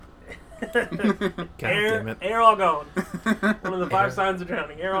God damn it. Air all gone. One of the 5 signs of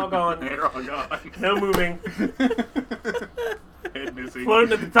drowning. Air all gone. Air all gone. No moving. Head missing.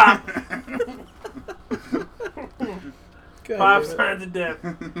 Floating at the top. God 5 damn it. signs of death.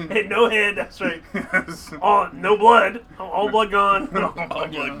 Hey, no head. That's right. Yes. No blood. All blood gone. All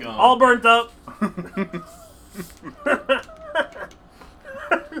blood gone. All burnt up.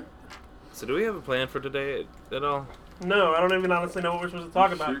 So do we have a plan for today at all? No, I don't even honestly know what we're supposed to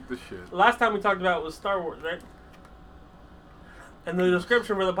talk about. Shoot the shit. Last time we talked about was Star Wars, right? And the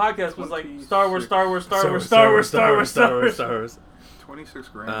description for the podcast was like Star Wars, Star Wars, Star Wars, Star Wars, Star Wars, Star Wars. Star Wars. 26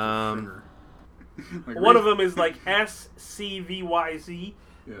 grams of sugar. Like, One of them is like SCVYZ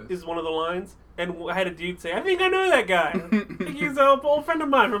Yes. is one of the lines. And I had a dude say, I think I know that guy. I think he's an old friend of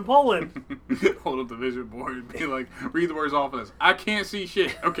mine from Poland. Hold up the vision board and be like, read the words off of this. I can't see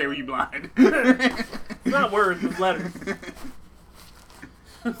shit. Okay, well, you blind. It's not words, it's letters.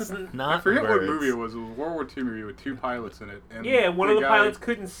 Not I forget words. what movie it was. It was a World War II movie with 2 pilots in it. And Yeah, one of the guy, pilots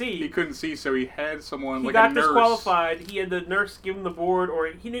couldn't He see. couldn't see, so he had someone, He like got a nurse. disqualified. He had the nurse give him the board, or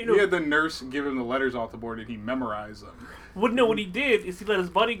he knew. He had the nurse give him the letters off the board and he memorized them. Wouldn't know what he did is he let his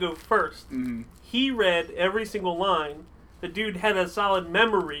buddy go first. Mm-hmm. He read every single line. The dude had a solid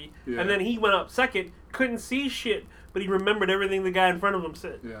memory, Yeah. and then he went up second. Couldn't see shit, but he remembered everything the guy in front of him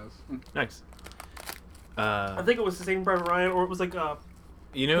said. Yes. Nice. I think it was the Saving Private Ryan, or it was like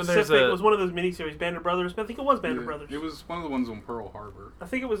You know, Pacific. there's It a. was one of those miniseries, Band of Brothers. I think it was Band of Yeah, Brothers. it was one of the ones on Pearl Harbor. I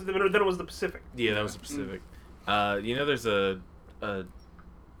think it was. Then it was the Pacific. Yeah, that was the Pacific. You know, there's a. Oh,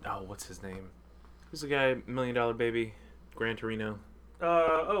 what's his name? Who's the guy? $1 Million Baby, Gran Torino.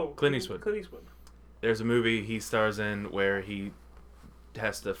 Clint Eastwood. Clint Eastwood. There's a movie he stars in where he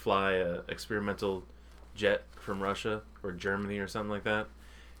has to fly a experimental jet from Russia or Germany or something like that.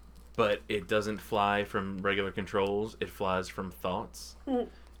 But it doesn't fly from regular controls. It flies from thoughts.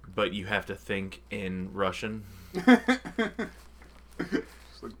 But you have to think in Russian. It's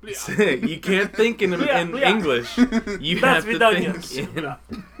like, "Blia." You can't think in Blia. English. You That's have to Vidania. think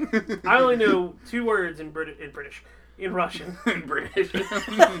in... I only know 2 words in British. In Russian. In British.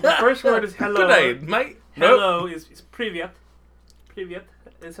 The first word is hello. Good day, mate. Hello is privyet. Privyet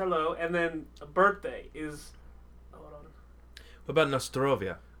is hello, and then a birthday is. Hold on. What about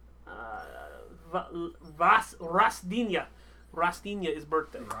Nostrovia? Rasdinia. Rasdinia is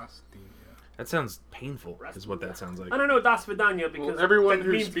birthday. That sounds painful, is what that sounds like. I don't know Das Vidania because Well, everyone that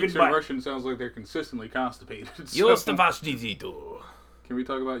who means speaks goodbye. in Russian sounds like they're consistently constipated. Yosta So, Vashdizito. can we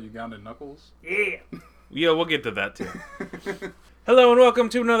talk about Ugandan Knuckles? Yeah. Yeah, we'll get to that too. Hello and welcome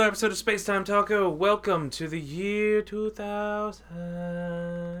to another episode of Space Time Taco. Welcome to the year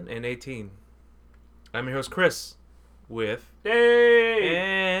 2018. I'm your host Chris with Hey.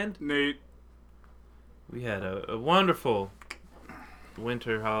 and Nate. we had a wonderful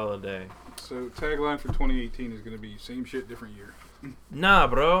winter holiday. So tagline for 2018 is going to be same shit, different year. Nah,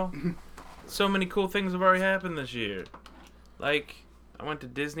 bro. So many cool things have already happened this year. Like, I went to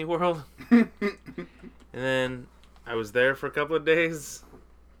Disney World. And then I was there for a couple of days.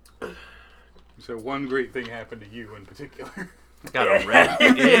 So one great thing happened to you in particular. Got a red.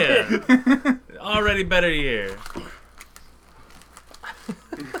 Yeah. Already better year.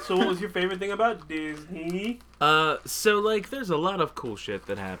 So what was your favorite thing about Disney? So like there's a lot of cool shit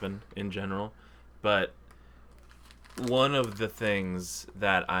that happened in general, but one of the things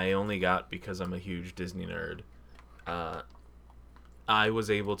that I only got because I'm a huge Disney nerd, I was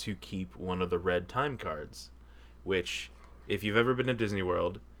able to keep one of the red time cards, which if you've ever been to Disney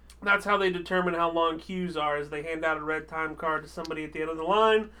World, That's how they determine how long queues are. Is they hand out a red time card to somebody at the end of the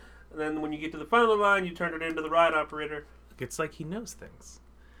line, and then when you get to the front of the line, you turn it into the ride operator. it's like he knows things.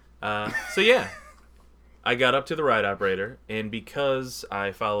 So yeah, I got up to the ride operator, and because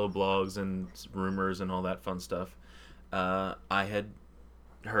I follow blogs and rumors and all that fun stuff, I had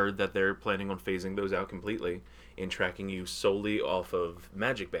heard that they're planning on phasing those out completely and tracking you solely off of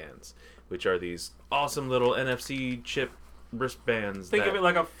Magic Bands, which are these awesome little NFC chip wristbands. Think of it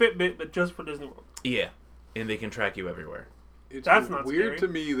like a Fitbit, but just for Disney World. Yeah, and they can track you everywhere. It's That's not weird scary. to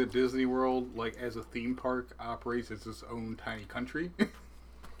me that Disney World, like as a theme park, operates as its own tiny country.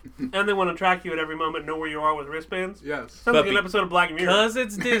 And they want to track you at every moment, know where you are with wristbands. Yes. Sounds But like an episode of Black Mirror. Because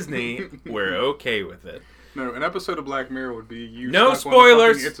it's Disney, we're okay with it. No, an episode of Black Mirror would be you. No stuck on the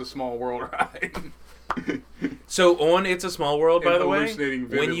spoilers! fucking It's a Small World ride. So on It's a Small World, by And the way, hallucinating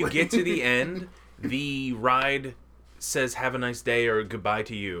when you vividly. get to the end, the ride says "Have a nice day" or "Goodbye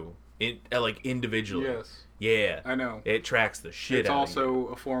to you" like individually. Yes. Yeah. I know. It tracks the shit It's out of also you.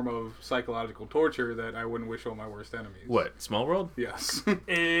 a form of psychological torture that I wouldn't wish on my worst enemies. What? Small World? Yes.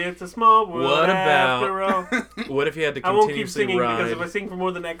 It's a small world What about- after all. What if you had to I won't keep continuously singing ride? because if I sing for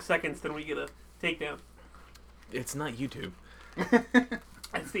more than X seconds, then we get a takedown. It's not YouTube.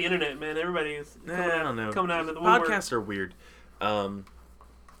 It's the internet, man. Everybody is I don't know. coming out of the woodwork. Podcasts are weird.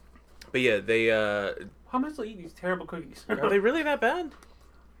 But yeah, they How am I still eating these terrible cookies? are they really that bad?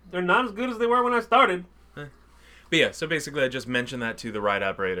 They're not as good as they were when I started. But yeah, so basically I just mentioned that to the ride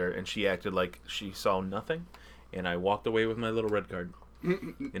operator, and she acted like she saw nothing, and I walked away with my little red card.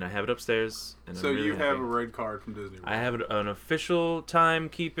 And I have it upstairs. And So I'm really you have happy. a red card from Disney World. I have an official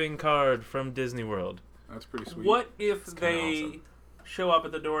timekeeping card from Disney World. That's pretty sweet. What if kinda they awesome. show up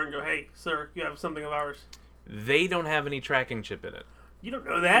at the door and go, "Hey, sir, you have something of ours"? They don't have any tracking chip in it. You don't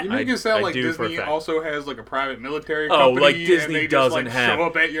know that. You make it sound I like do for a Disney fact. also has like a private military Oh, company like and Disney they doesn't just, have. show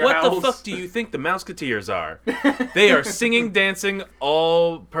up at your What house. the fuck do you think the Mouseketeers are? They are singing, dancing,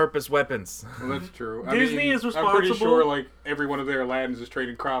 all-purpose weapons. Well, that's true. Disney is I'm pretty responsible- sure like every one of their Aladdins is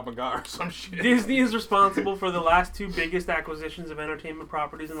trading Krav Maga or some shit. Disney is responsible for the last two biggest acquisitions of entertainment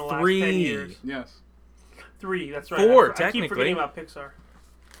properties in the last 10 3. years. Yes. 3, that's right. 4, I keep technically. forgetting about Pixar.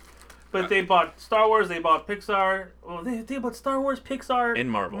 But they bought Star Wars, they bought Pixar. Well, they bought Star Wars, Pixar, And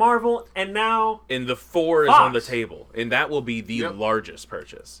Marvel. Marvel, and now. And the 4 is on the Fox. table, and that will be the Yep. largest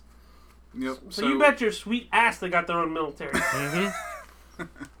purchase. Yep. So you bet your sweet ass they got their own military. Mm-hmm.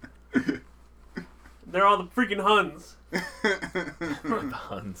 They're all the freaking Huns. The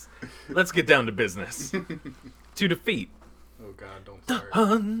Huns. Let's get down to business. To defeat Oh God, don't the start.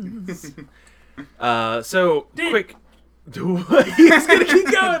 Huns. So Dick. quick. He's gonna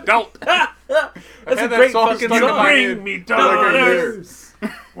keep going. Don't. That's a had that great song fucking stuck in song. my Bring head. me Like a daughters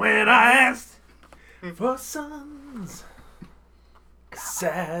when I asked. For sons.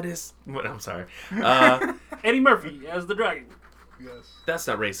 Saddest. What? I'm sorry. Eddie Murphy as the dragon. Yes. That's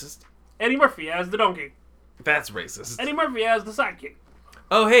not racist. Eddie Murphy as the donkey. That's racist. Eddie Murphy as the sidekick.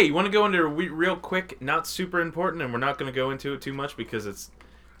 Oh, hey, you want to go into real quick? Not super important, and we're not going to go into it too much because it's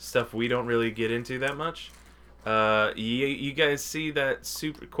stuff we don't really get into that much. You guys see that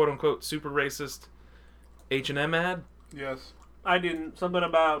super quote unquote super racist H&M ad? Yes. I didn't. Something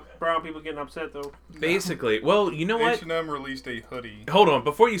about brown people getting upset though. Basically, well, you know what? H&M released a hoodie. Hold on,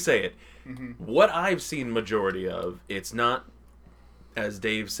 before you say it, Mm-hmm. what I've seen majority of, it's not, as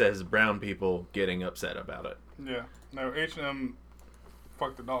Dave says, brown people getting upset about it. Yeah. No, H&M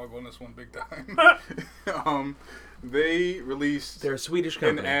fucked the dog on this one big time. They released They're a Swedish an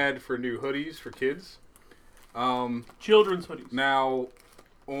company. ad for new hoodies for kids. Children's hoodies. Now,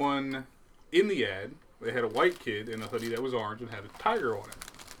 in the ad, they had a white kid in a hoodie that was orange and had a tiger on it.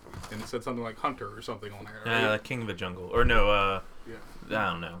 And it said something like Hunter or something on there. Right? King of the Jungle. Or no, Yeah.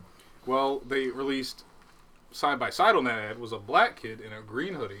 I don't know. Well, they released side by side on that ad was a black kid in a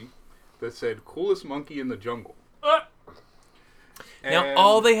green hoodie that said "Coolest Monkey in the Jungle." Now, And-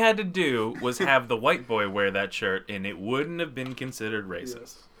 all they had to do was have the white boy wear that shirt, and it wouldn't have been considered racist.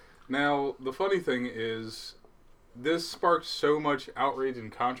 Yes. Now, the funny thing is, this sparked so much outrage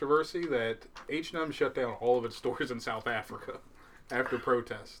and controversy that H&M shut down all of its stores in South Africa after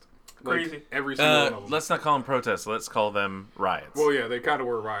protest. Like, Crazy. every single one of them. Let's not call them protests. Let's call them riots. Well, yeah, they kind of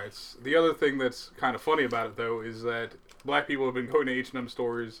were riots. The other thing that's kind of funny about it, though, is that black people have been going to H&M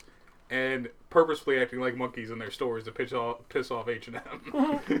stores and purposefully acting like monkeys in their stores to piss off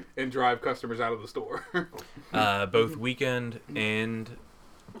H&M and drive customers out of the store. Both Weekend and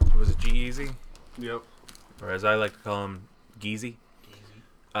was it G-Eazy? Yep. Or as I like to call him, Geezy.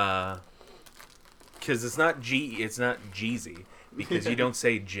 Because it's not Jeezy, because you don't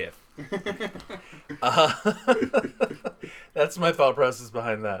say Jif. That's my thought process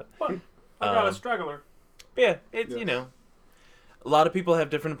behind that. What? I got a struggler. Yeah, it's Yes. A lot of people have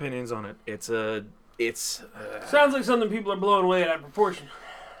different opinions on it. Sounds like something people are blowing away out of proportion.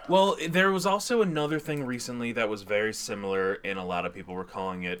 Well, there was also another thing recently that was very similar, and a lot of people were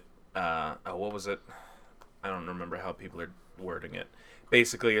calling it. What was it? I don't remember how people are wording it.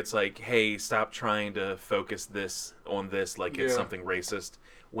 Basically, it's like, hey, stop trying to focus this on this like it's Yeah. something racist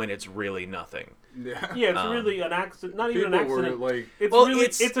when it's really nothing. Yeah. Yeah, it's really an accident. Not even People an were accident. like, It's Well, really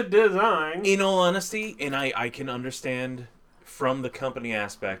it's a design. In all honesty, and I can understand from the company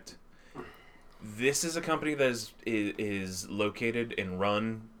aspect, this is a company that is located and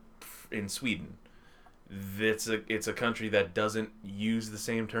run in Sweden. It's a country that doesn't use the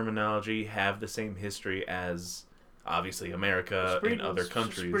same terminology, have the same history as obviously America and other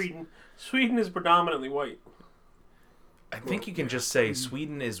countries. Sweden is predominantly white. I think you can just say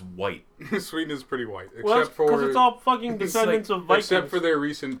Sweden is white. Sweden is pretty white, Well, except because for it's all fucking descendants of Vikings. except for their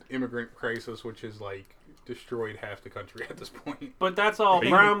recent immigrant crisis, which is like destroyed half the country at this point. But that's all Are you-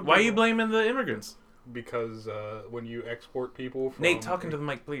 brown. why are you people. blaming the immigrants? Because when you export people from... Nate, talking to the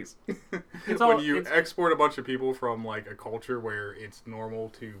mic, please. It's all, when you it's- export a bunch of people from like a culture where it's normal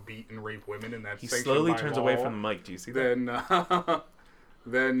to beat and rape women, and that's He sanctioned slowly by turns law, away from the mic. Do you see that?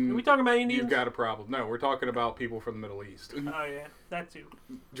 then Are we talking about you've Indians? got a problem. No, we're talking about people from the Middle East. Oh yeah, that too.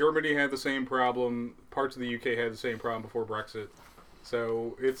 Germany had the same problem. Parts of the UK had the same problem before Brexit.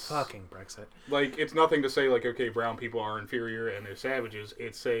 So it's Fucking Brexit. like it's nothing to say like, okay, brown people are inferior and they're savages.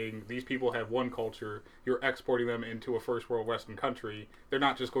 It's saying these people have one culture. You're exporting them into a first world Western country. They're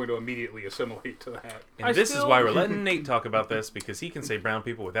not just going to immediately assimilate to that. And I this is still- why we're letting Nate talk about this, because he can say brown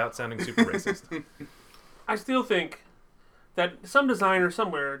people without sounding super racist. I still think that some designer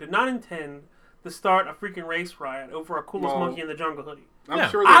somewhere did not intend to start a freaking race riot over a coolest Well, monkey in the jungle hoodie. I'm Yeah.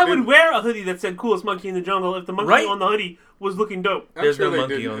 sure they I did. would wear a hoodie that said "coolest monkey in the jungle" if the monkey Right? on the hoodie was looking dope. I'm There's sure no they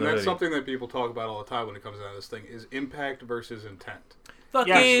monkey didn't, on and the that's hoodie. something that people talk about all the time when it comes down to this thing: is impact versus intent.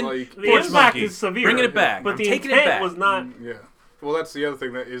 Fucking like- The porch impact monkey. is severe. Bringing it back. but I'm the taking intent it back. was not. Yeah. Well, that's the other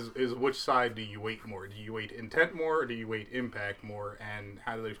thing that is which side do you weight more? Do you weight intent more, or do you weight impact more? And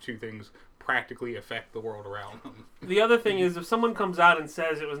how do those two things practically affect the world around them? The other thing is, if someone comes out and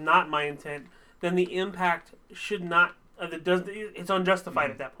says it was not my intent, then the impact should not. It's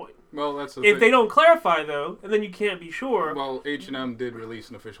unjustified at that point. Well, that's the If thing. they don't clarify, though, and then you can't be sure. Well, H&M did release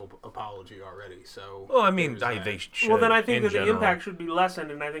an official apology already, so... Well, I mean, there's that. they should. Well, then I think in that the general. impact should be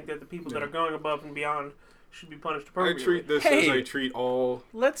lessened, and I think that the people that Yeah. are going above and beyond should be punished I appropriately. treat this Hey. as I treat all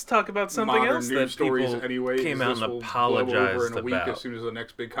Let's talk about something modern else news that stories people anyway. came is out this and will blow over apologized in a week about. as soon as the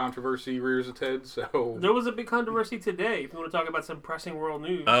next big controversy rears its head, so... There was a big controversy today. If you want to talk about some pressing world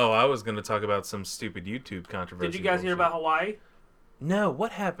news, Oh, I was going to talk about some stupid YouTube controversy. did you guys hear bullshit. about Hawaii? No,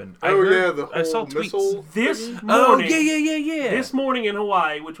 what happened? Oh, heard, yeah, the whole I saw tweets. missile This thingy? Oh, morning, yeah. this morning in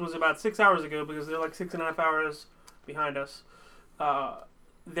Hawaii, which was about 6 hours ago, because they're like 6.5 hours behind us,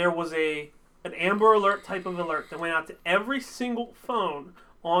 there was an Amber Alert type of alert that went out to every single phone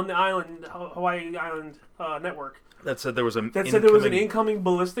on the island, Hawaii Island network. That said there was a. That said there was an incoming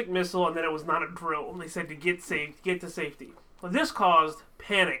ballistic missile, and then it was not a drill. And they said to get to safety. Well, this caused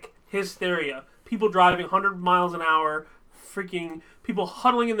panic, hysteria, people driving 100 miles an hour, freaking people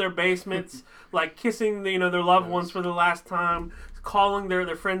huddling in their basements, like kissing their loved ones for the last time, calling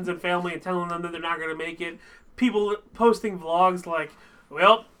their friends and family and telling them that they're not going to make it. People posting vlogs like,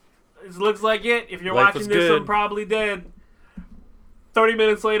 well, it looks like it. If you're Life watching was this, good. I'm probably dead. 30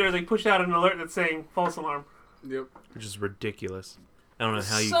 minutes later, they push out an alert that's saying false alarm. Yep. Which is ridiculous. I don't know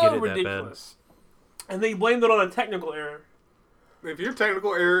how you So get it ridiculous. And they blamed it on a technical error. If your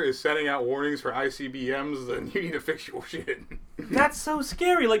technical error is sending out warnings for ICBMs, then you need to fix your shit. That's so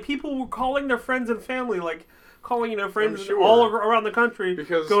scary. Like, people were calling their friends and family, like, calling, friends sure. all around the country,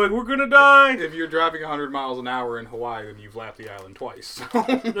 Because going, we're gonna die. If you're driving 100 miles an hour in Hawaii, then you've lapped the island twice. So.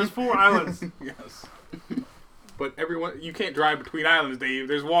 There's 4 islands. Yes. But you can't drive between islands, Dave.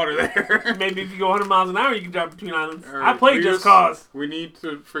 There's water there. Maybe if you go 100 miles an hour, you can drive between islands. All right, I played we Just Cause. We need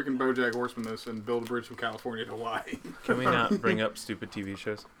to freaking BoJack Horseman this and build a bridge from California to Hawaii. Can we not bring up stupid TV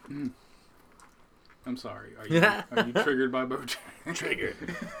shows? I'm sorry. Are you triggered by BoJack? Triggered.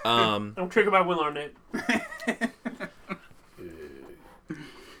 I'm triggered by Will Arnett.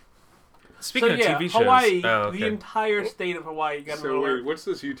 Speaking So, of yeah, TV shows, Hawaii, oh, okay. the entire state of Hawaii got an So alert. wait, what's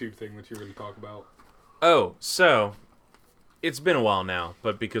this YouTube thing that you're going to talk about? Oh, so it's been a while now,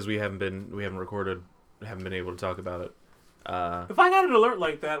 but because we haven't been able to talk about it. If I got an alert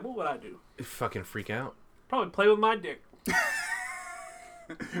like that, what would I do? Fucking freak out. Probably play with my dick. Be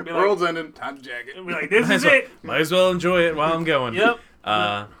like, World's ending. Time to jack it. be like, this is it. Might as well enjoy it while I'm going. Yep.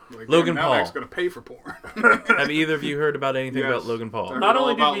 Like, Logan now Paul. Mac's going to pay for porn. Have either of you heard about anything Yes. about Logan Paul? Sorry. Not all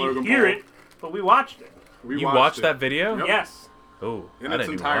only about did we Logan hear Paul. it, but we watched it. We You watched it. that video? Yep. Yes. Oh, In I its didn't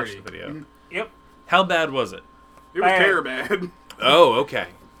even entirety. watch the video. Yep. How bad was it? It was Bad. terror bad. Oh, okay.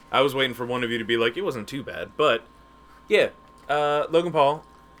 I was waiting for one of you to be like, it wasn't too bad, but yeah. Logan Paul,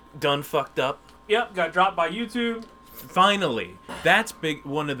 done fucked up. Yep. Got dropped by YouTube. Finally, that's big.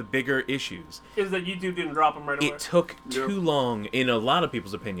 One of the bigger issues. Is that YouTube didn't drop him right away. It took too long, in a lot of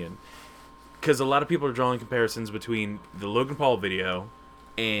people's opinion, because a lot of people are drawing comparisons between the Logan Paul video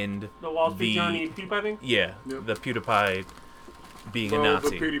and The Wall Street the- Journey PewDiePie thing? yeah, Yep. the PewDiePie being a Well,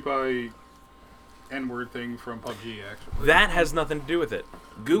 Nazi. the PewDiePie N-word thing from PUBG, actually. That has nothing to do with it.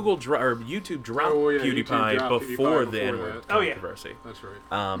 YouTube dropped Oh, yeah, PewDiePie YouTube dropped before PewDiePie the before N-word that. Oh, yeah. controversy. That's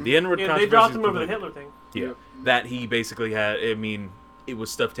right. The N-word Yeah, controversy. they dropped is him over the completely- Hitler thing. Yeah, Yep. that he basically had. I mean, it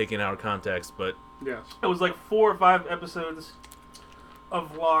was stuff taken out of context, but Yes. It was like 4 or 5 episodes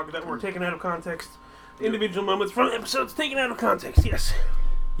of vlog that were taken out of context. Individual moments from episodes taken out of context, yes.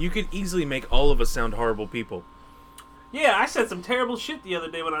 You could easily make all of us sound horrible people. Yeah, I said some terrible shit the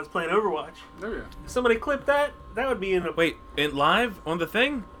other day when I was playing Overwatch. Oh, yeah. If somebody clipped that, that would be in a... Wait, and live on the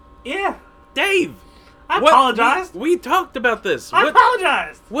thing? Yeah. Dave! I What? apologized. We talked about this. I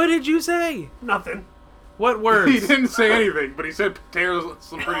apologized. What did you say? Nothing. What He words? didn't say anything, but he said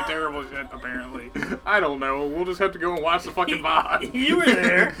some pretty terrible shit, apparently. I don't know. We'll just have to go and watch the fucking VOD. You were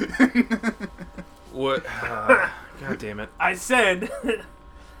there. What? God damn it. I said,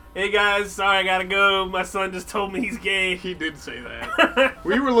 hey guys, sorry I gotta go. My son just told me he's gay. He did say that.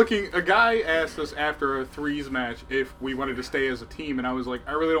 We were looking. A guy asked us after a threes match if we wanted to stay as a team, and I was like,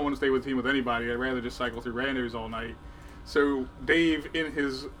 I really don't want to stay with a team with anybody. I'd rather just cycle through randos all night. So Dave, in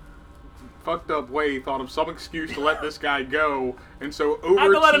his fucked up way, thought of some excuse to let this guy go, and so over I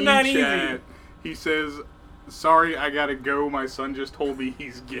can let him team down chat, easy. he says, "Sorry, I gotta go. My son just told me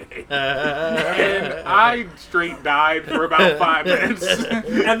he's gay." And I straight died for about 5 minutes.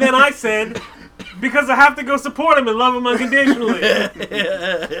 And then I said, because I have to go support him and love him unconditionally.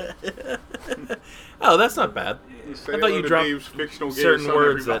 Oh, that's not bad. Say I thought hello you to dropped Dave's fictional gay certain son,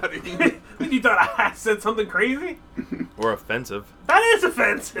 words that- everybody. You thought I said something crazy? Or offensive. That is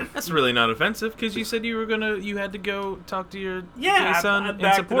offensive. That's really not offensive because you said you had to go talk to your Yeah, gay I son and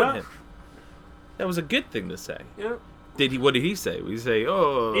backed it support up. him. That was a good thing to say. Yeah. What did he say? We say,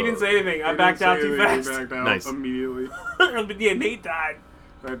 oh. He didn't say anything. I He backed didn't out say too anything, fast. He backed out Nice. immediately. But yeah, Nate died.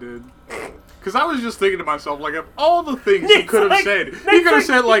 I did. Because I was just thinking to myself, like, of all the things he Nate's could have like- said, he Nate's could have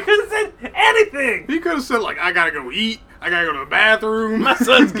said, like, he could have said anything. he could have said, like, I gotta go eat, I gotta go to the bathroom. My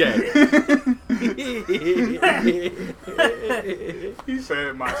son's gay. He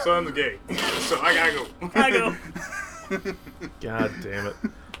said, my son's gay, so I gotta go. I go. God damn it.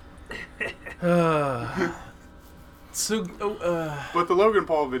 But the Logan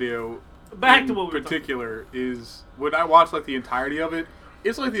Paul video, Back in to what we were particular, is, when I watched, like, the entirety of it,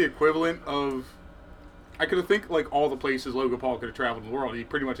 it's like the equivalent of, I could think, like, all the places Logan Paul could have traveled in the world. He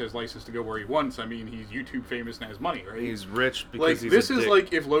pretty much has license to go where he wants. I mean, he's YouTube famous and has money, right? He's rich because Like, he's this a is dick.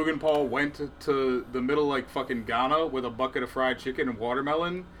 like if Logan Paul went to the middle, like, fucking Ghana with a bucket of fried chicken and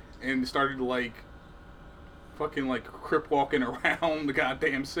watermelon and started, like, fucking, like, crip walking around the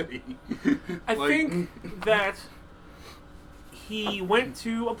goddamn city. I Like, think that he went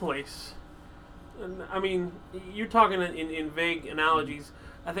to a place. And, I mean, you're talking in vague analogies.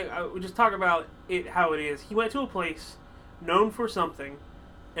 I think I would just talk about it how it is. He went to a place known for something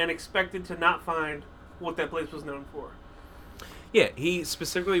and expected to not find what that place was known for. Yeah, he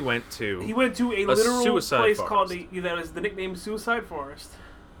specifically went to. He went to a literal suicide place forest. called that is the nickname Suicide Forest.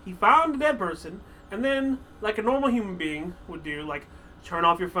 He found a dead person, and then, like a normal human being would do, like turn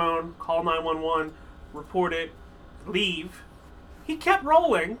off your phone, call 911, report it, leave. He kept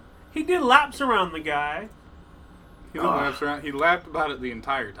rolling. He did laps around the guy. he laughed around. He laughed about it the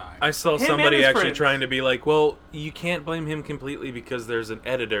entire time. I saw Him somebody and his actually friends. trying to be like, well, you can't blame him completely because there's an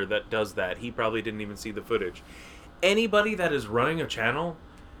editor that does that. He probably didn't even see the footage. Anybody that is running a channel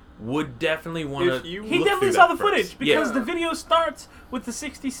would definitely want If to. you- He definitely saw the first. footage because Yeah. the video starts with the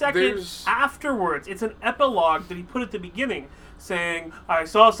 60-second There's- afterwards. It's an epilogue that he put at the beginning saying, I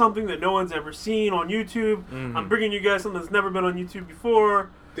saw something that no one's ever seen on YouTube. I'm bringing you guys something that's never been on YouTube before.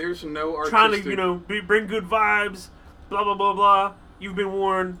 There's no artistic... Trying to, bring good vibes, blah, blah, blah, blah. You've been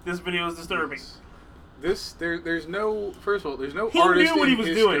warned. This video is disturbing. There's no... First of all, there's no He artist knew what in he was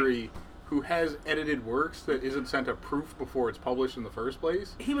history who has edited works that isn't sent a proof before it's published in the first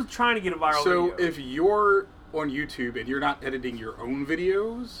place. He was trying to get a viral So video. if you're on YouTube and you're not editing your own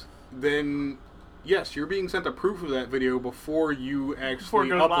videos, then yes, you're being sent a proof of that video before you Before actually it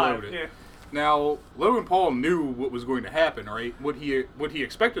goes upload live, it. yeah. Now, Logan Paul knew what was going to happen, right? What he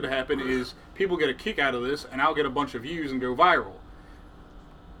expected to happen is people get a kick out of this, and I'll get a bunch of views and go viral.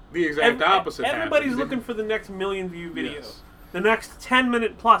 The exact opposite Everybody's happened. looking for the next million view video. Yes. The next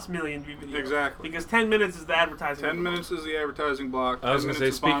 10-minute plus million view video. Exactly. Because 10 minutes is the advertising. 10 minutes is the advertising block. I was 10 gonna say,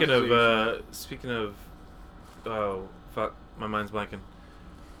 minutes is speaking of, oh fuck, my mind's blanking.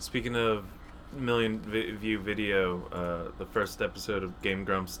 Speaking of million view video, the first episode of Game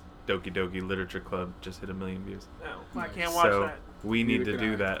Grumps Doki Doki Literature Club just hit 1 million views. No, I can't watch So that. we need Neither to can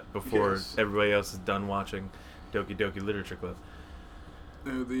do I. that before Yes. everybody else is done watching Doki Doki Literature Club.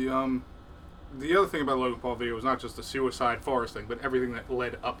 The other thing about Logan Paul video was not just the Suicide Forest thing, but everything that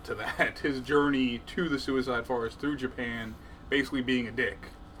led up to that. His journey to the Suicide Forest through Japan, basically being a dick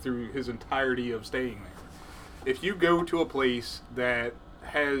through his entirety of staying there. If you go to a place that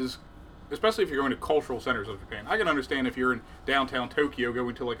has especially if you're going to cultural centers of Japan. I can understand if you're in downtown Tokyo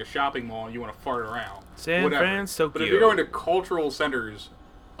going to like a shopping mall and you want to fart around. San Francisco. But if you're going to cultural centers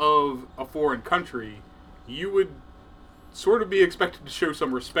of a foreign country, you would sort of be expected to show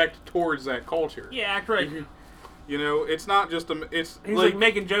some respect towards that culture. Yeah, act right. You know, it's not just it's He's like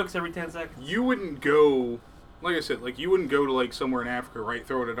making jokes every 10 seconds. You wouldn't go, like I said, like you wouldn't go to like somewhere in Africa, right?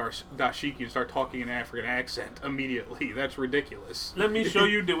 Throw it at our dashiki and start talking an African accent immediately. That's ridiculous. Let me show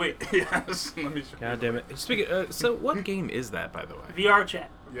you the way. Yes, let me show God you. damn it. Speaking. So what game is that, by the way? VR chat.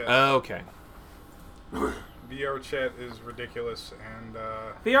 Yes. Okay. VR chat is ridiculous, and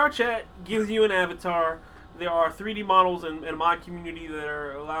VR chat gives you an avatar. There are 3D models in my community that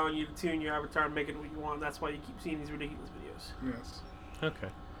are allowing you to tune your avatar and make it what you want. That's why you keep seeing these ridiculous videos. yes. Okay.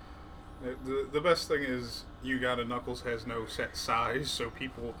 The best thing is Uganda Knuckles has no set size, so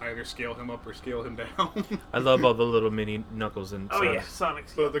people either scale him up or scale him down. I love all the little mini Knuckles and Oh stuff. yeah,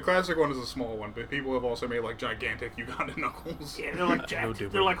 Sonic's. But the classic one is a small one, but people have also made like gigantic Uganda Knuckles. Yeah, they're like jacked.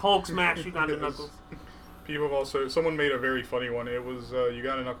 dude. They're like Hulk smash Uganda Yes. Knuckles. People have also, someone made a very funny one. It was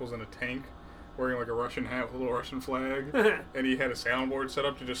Uganda Knuckles in a tank, wearing like a Russian hat with a little Russian flag, and he had a soundboard set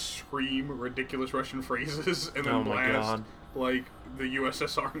up to just scream ridiculous Russian phrases and then Oh my blast God. like the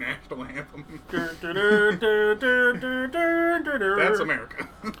USSR national anthem. That's America.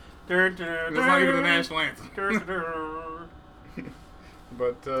 It's not even the national anthem.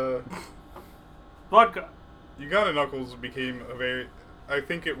 But Vodka. Uganda Knuckles became a very. I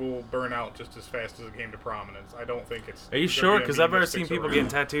think it will burn out just as fast as it came to prominence. I don't think it's. Are you gonna sure? be a Because meme I've already that seen sticks people around. getting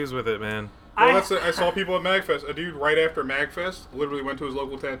tattoos with it, man. Well, that's it. I saw people at MagFest. A dude right after MagFest literally went to his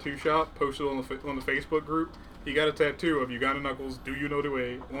local tattoo shop, posted on the Facebook group. He got a tattoo of Uganda Knuckles, "Do you know the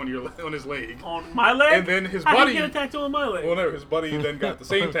way?" on his leg. On my leg? And then his How buddy. did you get a tattoo on my leg? Well, no, his buddy then got the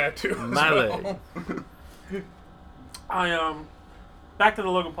same tattoo. As My well. leg. Back to the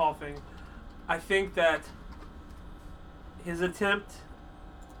Logan Paul thing. I think that his attempt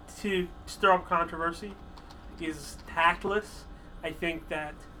to stir up controversy is tactless. I think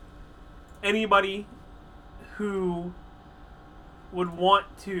that anybody who would want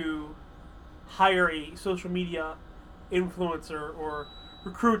to hire a social media influencer or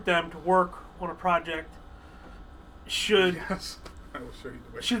recruit them to work on a project should Yes, I will show you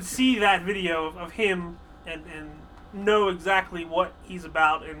the way. should see that video of him and know exactly what he's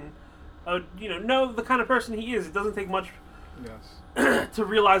about and know the kind of person he is. It doesn't take much Yes. to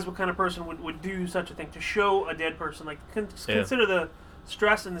realize what kind of person would do such a thing, to show a dead person. Like consider the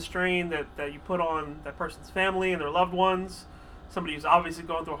stress and the strain that you put on that person's family and their loved ones, somebody who's obviously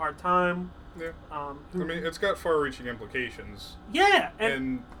going through a hard time. Yeah. I mean, it's got far-reaching implications. Yeah,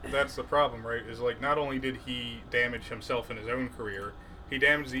 And that's the problem, right? Is like not only did he damage himself in his own career, he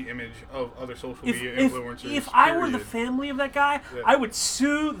damaged the image of other social media influencers. If I were the period. family of that guy, Yeah. I would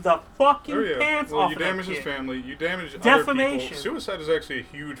sue the fucking Oh, yeah. pants well, off you of that damage his kid. family. You damage Defamation. other people. Suicide is actually a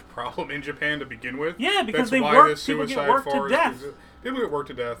huge problem in Japan to begin with. Yeah, because That's why people the get suicide worked to forest death. exists. People get worked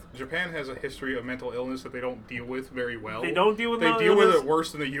to death. Japan has a history of mental illness that they don't deal with very well. They don't deal with They mental deal with illness. it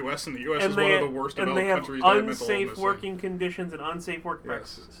worse than the U.S. and the U.S. And is they one of have- the worst and developed they have countries that have mental unsafe illness. working conditions and unsafe work Yes.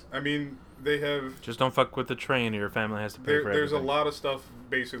 practices. I mean, they have. Just don't fuck with the train or your family has to pay for There's a everything. lot of stuff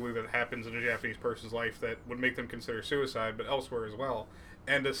basically that happens in a Japanese person's life that would make them consider suicide, but elsewhere as well.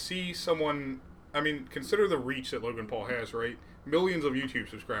 And to see someone, I mean, consider the reach that Logan Paul has, right? Millions of YouTube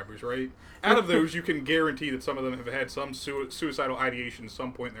subscribers, right? Out of those, you can guarantee that some of them have had some suicidal ideation at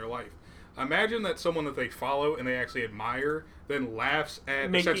some point in their life. Imagine that someone that they follow and they actually admire then laughs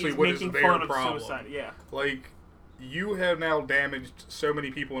at essentially what is making their fun problem. of suicide. Yeah. Like, you have now damaged so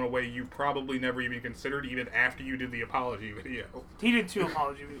many people in a way you probably never even considered, even after you did the apology video. He did 2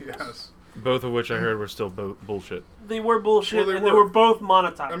 apology videos. Yes. Both of which I heard were still bullshit. They were bullshit, Well, they and they were. were both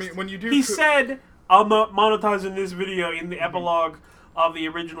monetized. I mean, when you do... He said, "I'm not monetizing this video" in the epilogue of the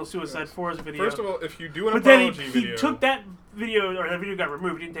original Suicide Forest video. First of all, if you do an but then apology he video... took that video, or that video got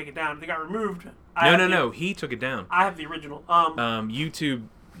removed. He didn't take it down. They got removed. No. He took it down. I have the original. YouTube,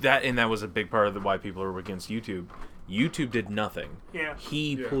 that was a big part of why people are against YouTube. YouTube did nothing. Yeah.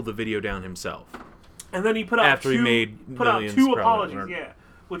 He Yeah. pulled the video down himself. And then he put out After he two, made put out millions, 2 probably, apologies, or- yeah,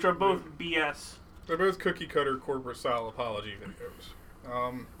 which are both BS. They're both cookie-cutter corporate-style apology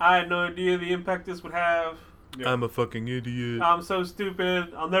videos. I had no idea the impact this would have. Yeah. I'm a fucking idiot. I'm so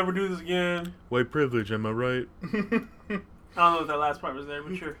stupid. I'll never do this again. White privilege, am I right? I don't know if that last part was there,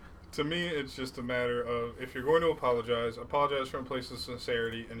 but sure. To me, it's just a matter of, if you're going to apologize from a place of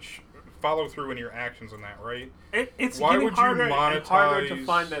sincerity and follow through in your actions on that, right? It's Why getting would you harder and harder to monetize-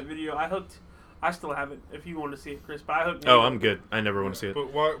 find that video. I still have it if you want to see it, Chris, but I hooked Oh, I'm good. I never want to see it.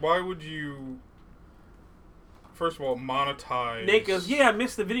 But why would you... first of all, monetize Nate goes, yeah, I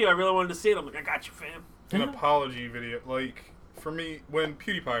missed the video. I really wanted to see it. I'm like, I got you, fam. an apology video. Like, for me, when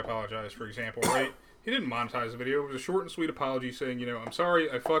PewDiePie apologized, for example, right? He didn't monetize the video. It was a short and sweet apology saying, you know, I'm sorry,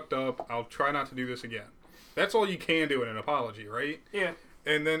 I fucked up. I'll try not to do this again. That's all you can do in an apology, right? Yeah.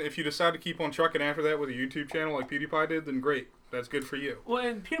 And then if you decide to keep on trucking after that with a YouTube channel like PewDiePie did, then great. That's good for you. Well,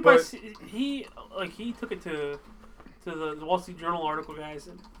 and PewDiePie, But- he took it to the Wall Street Journal article guys,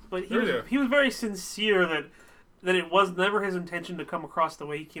 but Yeah. he was very sincere that it was never his intention to come across the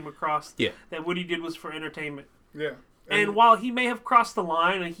way he came across. Yeah. That what he did was for entertainment. Yeah. And while he may have crossed the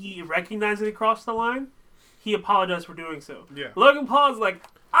line and he recognized that he crossed the line, he apologized for doing so. Yeah. Logan Paul's like,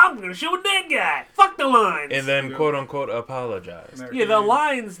 I'm gonna show a dead guy. Fuck the lines. And then Yeah. quote unquote apologized. No, yeah, the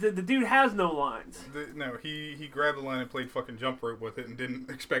lines. The dude has no lines. No, he grabbed the line and played fucking jump rope with it and didn't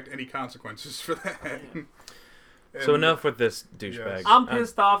expect any consequences for that. So And- enough with this douchebag. Yes. I'm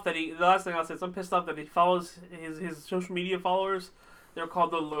pissed off that he. The last thing I'll say is I'm pissed off that he follows his social media followers. They're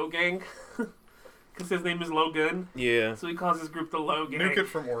called the Low Gang because his name is Logan. Yeah. So he calls his group the Low Gang. Nuke it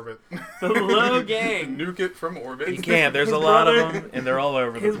from orbit. The Low Gang. Nuke it from orbit. You can't. There's His a lot brother- of them, and they're all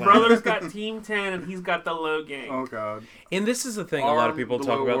over the His place. brother's got Team 10 and he's got the Low Gang. Oh god. And this is the thing. A lot of people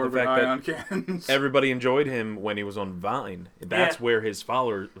talk about the fact that that everybody enjoyed him when he was on Vine. That's Yeah. where his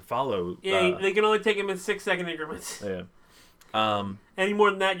follow. Yeah, they can only take him in 6-second increments. Yeah. Any more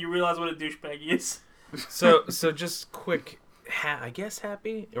than that, you realize what a douchebag he is. So just quick. I guess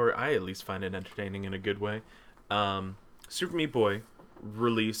happy, or I at least find it entertaining in a good way. Super Meat Boy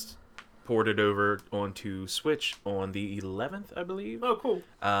released, ported over onto Switch on the 11th, I believe. Oh, cool.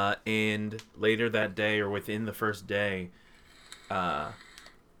 And later that day, or within the first day,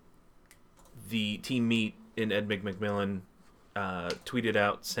 the Team Meat and Ed McMillan tweeted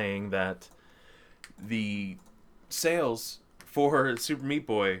out saying that the sales for Super Meat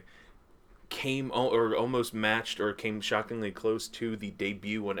Boy came or almost matched or came shockingly close to the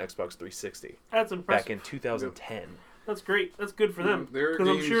debut on Xbox 360 That's impressive. back in 2010. That's great. That's good for them. There are Because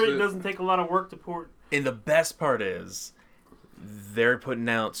I'm games sure it that- doesn't take a lot of work to port. And the best part is they're putting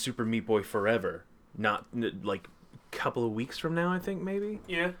out Super Meat Boy Forever, not like a couple of weeks from now, I think maybe.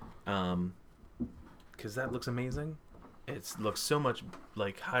 Yeah. Because that looks amazing. It looks so much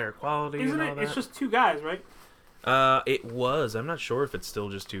like higher quality Isn't and all it? that. It's just two guys, right? It was. I'm not sure if it's still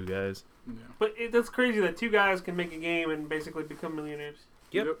just two guys. But that's crazy that two guys can make a game and basically become millionaires.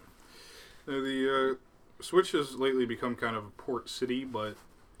 Yep. Now, the Switch has lately become kind of a port city, but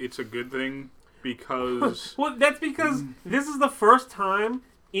it's a good thing because Well, that's because this is the first time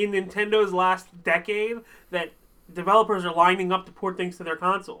in Nintendo's last decade that developers are lining up to port things to their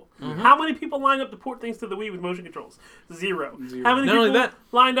console. How many people lined up to port things to the Wii with motion controls? Zero. Zero. How many Not only people that-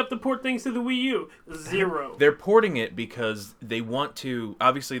 lined up to port things to the Wii U? Zero. They're porting it because they want to.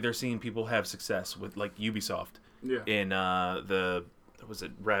 Obviously, they're seeing people have success with like Ubisoft yeah, in the was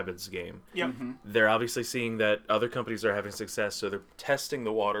it Rabbids game. Yep. They're obviously seeing that other companies are having success, so they're testing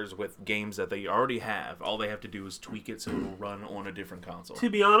the waters with games that they already have. All they have to do is tweak it so it'll run on a different console. To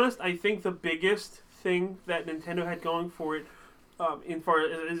be honest, I think the biggest thing that Nintendo had going for it, in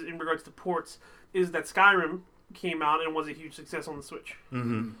regards to ports, is that Skyrim came out and was a huge success on the Switch.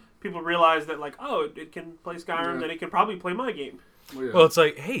 Mm-hmm. People realized that, like, oh, it can play Skyrim, Yeah. then it can probably play my game. well, yeah. Well, it's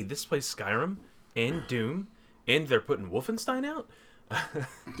like, hey, this plays Skyrim and Doom, and they're putting Wolfenstein out.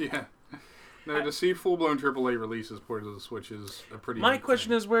 yeah. Now, to see full-blown AAA releases ported to the Switch is a pretty. My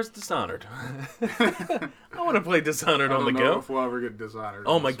question is, where's Dishonored? I want to play Dishonored I on the don't know go. if we'll ever get Dishonored.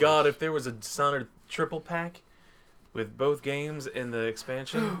 Oh on the my Switch. god, if there was a Dishonored triple pack with both games and the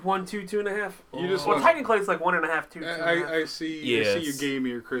expansion. 1, 2, 2.5. You just Well, want- technically it's like 1.5, 2, 2.5. I see. I Yes. see you game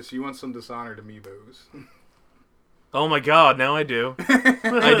here, Chris. You want some Dishonored amiibos? Oh my god, now I do.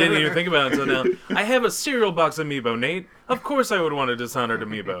 I didn't even think about it until now. I have a cereal box amiibo, Nate. Of course I would want a Dishonored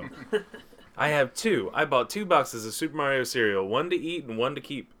amiibo. I have two. I bought 2 boxes of Super Mario cereal, one to eat and one to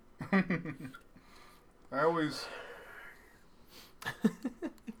keep. I always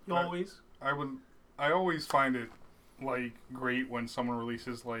You always. I always find it like great when someone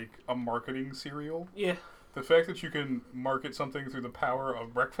releases like a marketing cereal. Yeah. The fact that you can market something through the power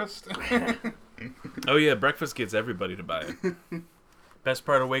of breakfast. Oh yeah, breakfast gets everybody to buy it. Best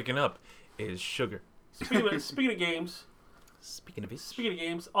part of waking up is sugar. Speaking of games, Speaking of it, Speaking of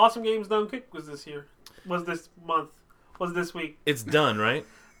games, Awesome Games Done Quick was this month, was this week. it's done, right?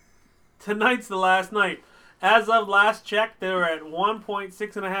 Tonight's the last night. As of last check, they were at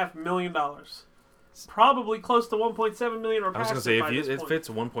 $1.6.5 million. Probably close to 1.7 million or I was past gonna say it by if this it point. fits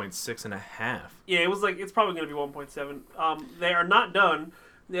 1.6 and a half. Yeah, it's probably going to be 1.7. They are not done.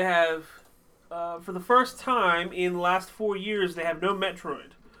 They have, for the first time in the last 4 years, they have no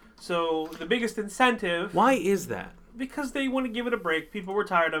Metroid. So the biggest incentive, Why is that? because they want to give it a break. People were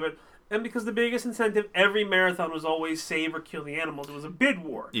tired of it. And because the biggest incentive, every marathon was always save or kill the animals. It was a bid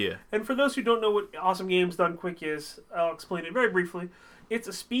war. Yeah. And for those who don't know what Awesome Games Done Quick is, I'll explain it very briefly. It's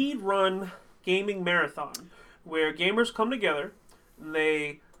a speed run gaming marathon where gamers come together.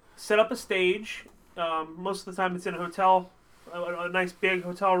 They set up a stage. Most of the time, it's in a hotel, a nice big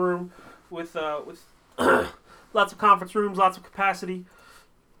hotel room with lots of conference rooms, lots of capacity.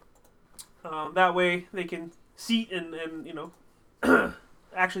 That way, they can seat and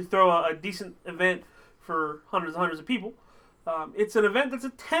actually throw a decent event for hundreds and hundreds of people. It's an event that's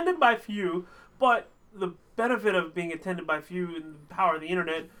attended by few, but the benefit of being attended by few and the power of the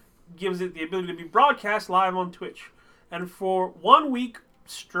internet gives it the ability to be broadcast live on Twitch. And for 1 week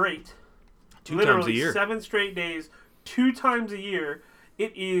straight, 2 times a year, 7 straight days, 2 times a year,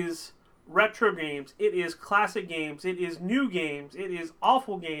 it is retro games, it is classic games, it is new games, it is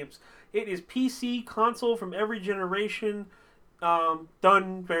awful games, it is PC, console from every generation,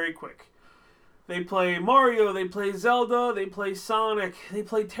 done very quick. They play Mario, they play Zelda, they play Sonic, they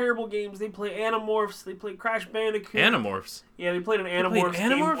play terrible games, they play Animorphs, they play Crash Bandicoot. Animorphs. Yeah, they played an Animorphs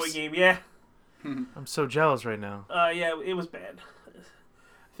Game Boy game, yeah. I'm so jealous right now. Yeah, it was bad.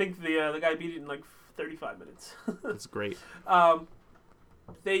 I think the guy beat it in like 35 minutes. That's great.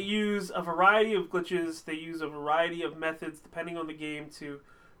 They use a variety of glitches. They use a variety of methods depending on the game to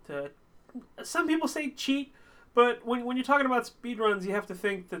some people say cheat, but when you're talking about speedruns, you have to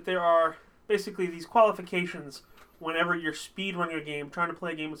think that there are basically these qualifications whenever you're speedrunning a game, trying to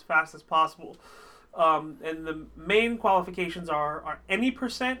play a game as fast as possible. And the main qualifications are any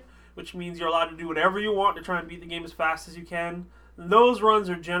 %, which means you're allowed to do whatever you want to try and beat the game as fast as you can. And those runs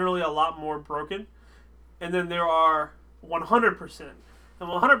are generally a lot more broken. And then there are 100%. And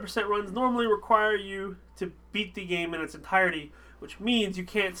 100% runs normally require you to beat the game in its entirety, which means you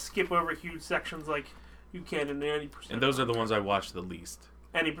can't skip over huge sections like you can in the 90%. And those are the ones I watch the least.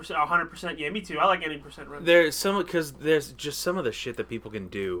 Any percent, 100%. Yeah, me too. I like any % runs. There's just some of the shit that people can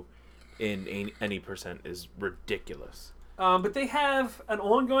do in any % is ridiculous. But they have an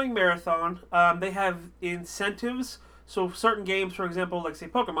ongoing marathon. They have incentives. So certain games, for example, like say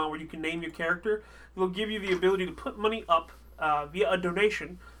Pokemon, where you can name your character, they'll give you the ability to put money up via a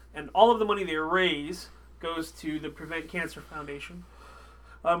donation, and all of the money they raise goes to the Prevent Cancer Foundation.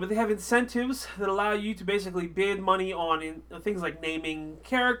 But they have incentives that allow you to basically bid money on things like naming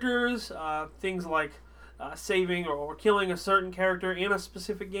characters, things like saving or killing a certain character in a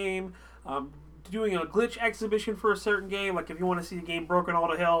specific game, doing a glitch exhibition for a certain game. Like if you want to see the game broken all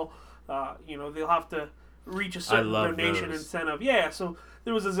to hell, they'll have to reach a certain donation incentive. Yeah, so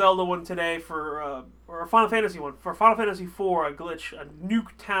there was a Zelda one today or a Final Fantasy one. For Final Fantasy IV, a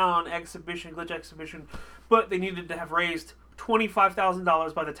Nuketown exhibition, glitch exhibition, but they needed to have raised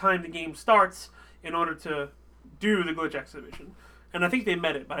 $25,000 by the time the game starts in order to do the glitch exhibition. And I think they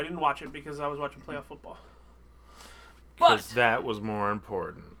met it, but I didn't watch it because I was watching playoff football. Because that was more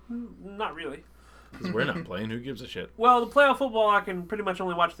important. Not really. Because we're not playing. Who gives a shit? Well, the playoff football I can pretty much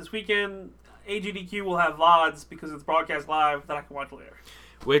only watch this weekend. AGDQ will have VODs because it's broadcast live that I can watch later.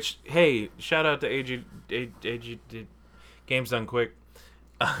 Which, hey, shout out to AG Games Done Quick.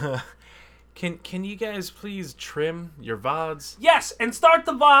 Can you guys please trim your VODs? Yes, and start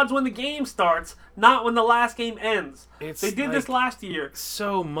the VODs when the game starts, not when the last game ends. They did this last year.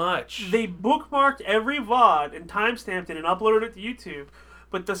 So much. They bookmarked every VOD and timestamped it and uploaded it to YouTube.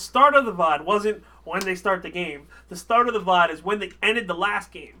 But the start of the VOD wasn't when they start the game. The start of the VOD is when they ended the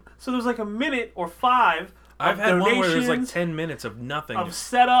last game. So there's like a minute or 5 I've had one where there's like 10 minutes of nothing. Of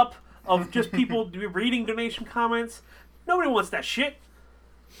setup, of just people reading donation comments. Nobody wants that shit.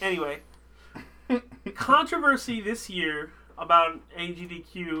 Anyway, controversy this year about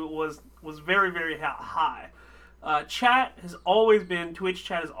AGDQ was very, very high. Chat has always been, Twitch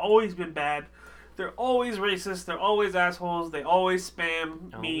chat has always been bad. They're always racist. They're always assholes. They always spam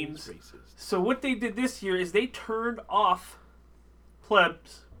memes. Racist. So what they did this year is they turned off pleb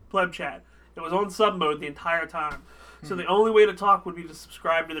chat. It was on sub mode the entire time. So the only way to talk would be to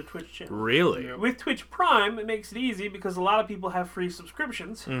subscribe to the Twitch channel. Really? Yep. With Twitch Prime, it makes it easy because a lot of people have free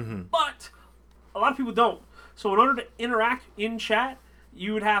subscriptions, but a lot of people don't. So in order to interact in chat,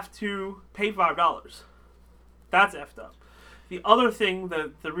 you would have to pay $5. That's effed up. The other thing,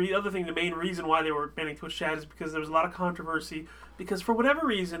 the main reason why they were banning Twitch chat is because there was a lot of controversy. Because for whatever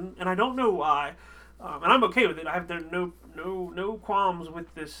reason, and I don't know why, and I'm okay with it. I have no qualms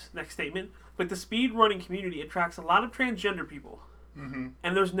with this next statement. But the speedrunning community attracts a lot of transgender people, and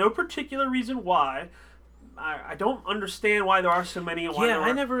there's no particular reason why. I don't understand why there are so many. And why Yeah, there I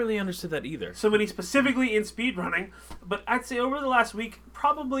are never really understood that either. so many specifically in speedrunning. But I'd say over the last week,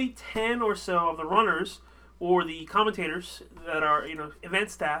 probably 10 or so of the runners or the commentators that are, event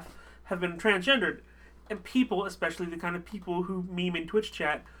staff have been transgendered. And people, especially the kind of people who meme in Twitch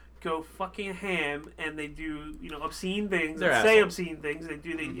chat, go fucking ham and they do, obscene things. They're and say assholes. obscene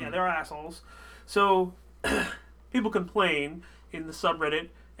things. Yeah, they're assholes. So people complain in the subreddit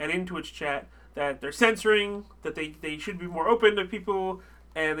and in Twitch chat that they're censoring, that they should be more open to people,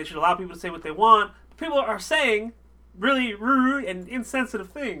 and they should allow people to say what they want. People are saying really rude and insensitive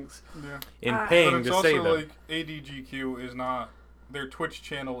things. Yeah. In But paying it's to also say them. like ADGQ is not, their Twitch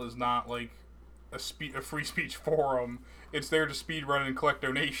channel is not like a free speech forum. It's there to speedrun and collect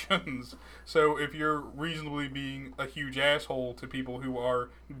donations. So if you're reasonably being a huge asshole to people who are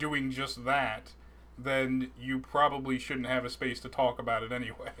doing just that, then you probably shouldn't have a space to talk about it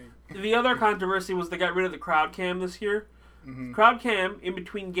anyway. The other controversy was they got rid of the crowd cam this year. Crowd cam in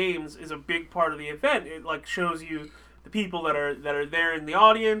between games is a big part of the event. It shows you the people that are there in the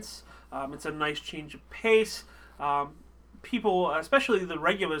audience. It's a nice change of pace. People, especially the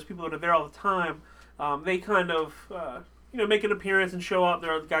regulars, people that are there all the time, they kind of make an appearance and show up.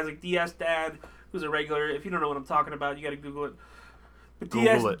 There are guys like DS Dad, who's a regular. If you don't know what I'm talking about, you got to Google it.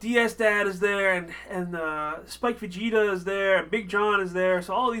 But DS Dad is there, and Spike Vegeta is there, and Big John is there.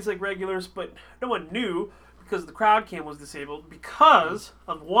 So all these regulars, but no one knew because the crowd cam was disabled because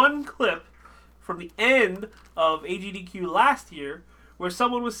of one clip from the end of AGDQ last year where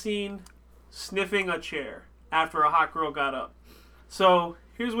someone was seen sniffing a chair after a hot girl got up. So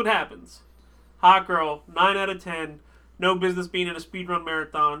here's what happens: hot girl, 9 out of 10. No business being in a speedrun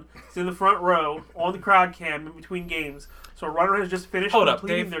marathon. It's in the front row on the crowd cam in between games. So a runner has just finished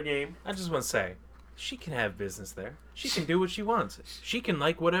completing their game. I just want to say, she can have business there. She can do what she wants. She can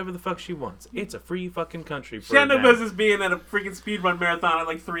like whatever the fuck she wants. It's a free fucking country. For She had no her now. business being at a freaking speedrun marathon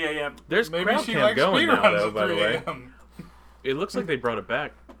at 3 a.m. There's Maybe crowd she cam likes going now, speedruns though, at by the 3 way. a.m. It looks like they brought it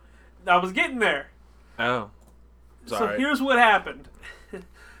back. I was getting there. Oh. So Sorry. here's what happened.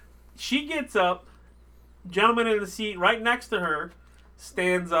 She gets up. Gentleman in the seat right next to her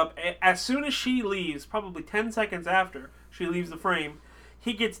stands up. As soon as she leaves, probably 10 seconds after she leaves the frame,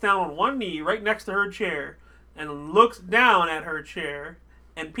 he gets down on one knee right next to her chair and looks down at her chair.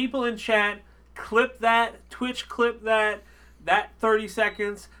 And people in chat clipped that, Twitch clipped that 30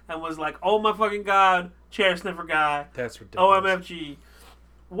 seconds and was like, oh my fucking god, chair sniffer guy. That's ridiculous. OMFG.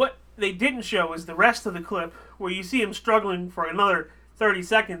 What they didn't show is the rest of the clip where you see him struggling for another 30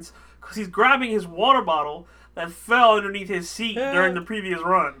 seconds because he's grabbing his water bottle that fell underneath his seat during the previous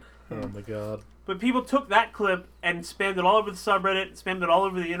run. Oh my god. But people took that clip and spammed it all over the subreddit, spammed it all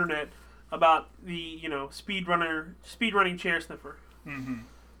over the internet about the, speedrunning chair sniffer.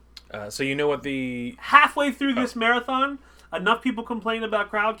 So you know what the... Halfway through this marathon, enough people complained about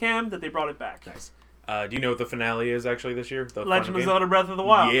crowd cam that they brought it back. Nice. Do you know what the finale is actually this year? The Legend final of game? Zelda Breath of the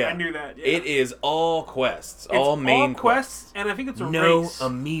Wild. Yeah. I knew that. Yeah. It is all quests. It's all main quests, and I think it's a No race.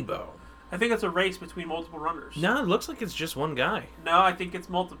 amiibo. I think it's a race between multiple runners. No, it looks like it's just one guy. No, I think it's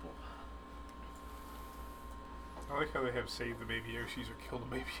multiple. I like how they have save the baby Yoshis or kill the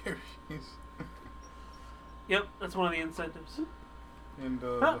baby Yoshis. Yep, that's one of the incentives. And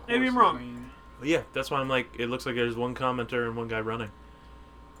Huh, the maybe I'm horse's wrong. name. Yeah, that's why I'm like, it looks like there's one commenter and one guy running.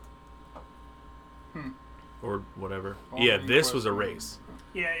 Or whatever. All Yeah, main this quest was a main. race.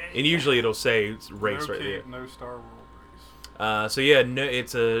 Yeah. And usually it'll say it's race no right there. No Star World race. So yeah, no,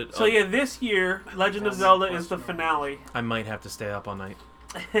 it's a... So yeah, this year, Legend of Zelda is the finale. I might have to stay up all night.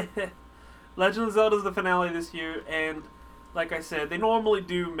 Legend of Zelda is the finale this year, and like I said, they normally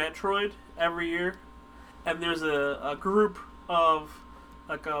do Metroid every year, and there's a group of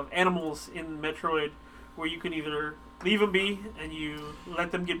animals in Metroid where you can either leave them be and you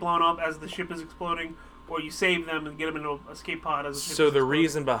let them get blown up as the ship is exploding, or you save them and get them into an escape pod as the ship So is the exploding.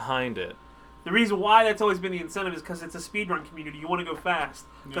 reason behind it... The reason why that's always been the incentive is because it's a speedrun community. You want to go fast.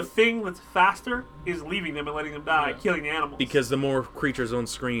 The Yep. thing that's faster is leaving them and letting them die, Yeah. killing the animals. Because the more creatures on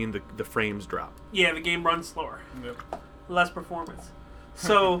screen, the frames drop. yeah, the game runs slower. Yep. Less performance.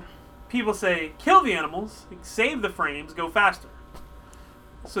 So people say, kill the animals, save the frames, go faster.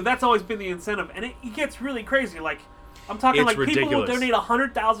 So that's always been the incentive. And it gets really crazy. Like, I'm talking It's like people will ridiculous.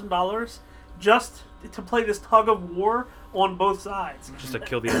 donate $100,000 just to play this tug of war on both sides. Just to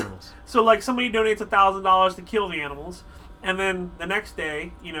kill the animals. So like somebody donates $1,000 to kill the animals, and then the next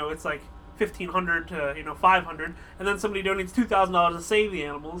day, it's like $1,500 to $500, and then somebody donates $2,000 to save the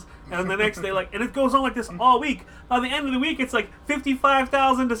animals, and then the next day, and it goes on like this all week. By the end of the week, it's like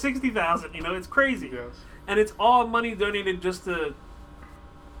 $55,000 to $60,000. It's crazy, Yes. and it's all money donated just to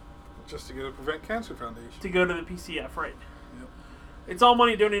Just to go to Prevent Cancer Foundation. to go to the PCF, right? Yep. It's all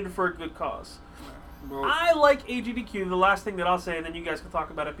money donated for a good cause. Well, I like AGDQ, the last thing that I'll say, and then you guys can talk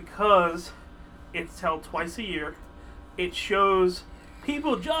about it, because it's held twice a year. It shows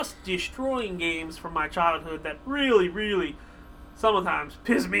people just destroying games from my childhood that really, really, sometimes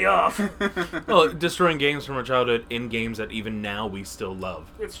piss me off. Well, destroying games from our childhood in games that even now we still love.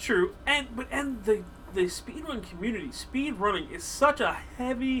 It's true. And the speedrun community, speedrunning is such a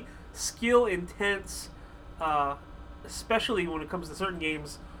heavy, skill-intense, especially when it comes to certain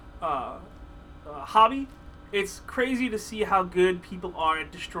games, hobby. It's crazy to see how good people are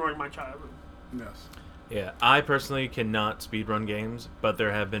at destroying my childhood. yes. Yeah, I personally cannot speedrun games, but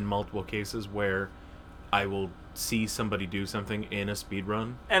there have been multiple cases where I will see somebody do something in a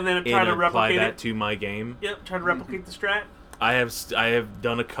speedrun And then try and to apply replicate that it. to my game. Yep, try to replicate the strat. I have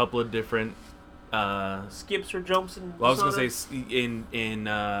done a couple of different. Skips or jumps and Well, I was gonna Dishonored. say in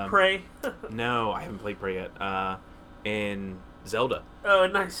Prey. no, I haven't played Prey yet. In Zelda, Oh,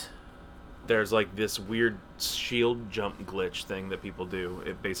 nice. there's like this weird shield jump glitch thing that people do.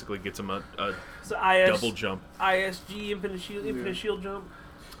 It basically gets them a So double jump. ISG, Infinite Yeah. Shield jump.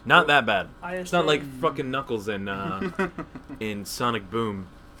 Not that bad. ISG. It's not like fucking Knuckles in Sonic Boom,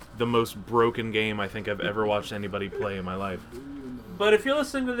 the most broken game I think I've ever watched anybody play in my life. But if you're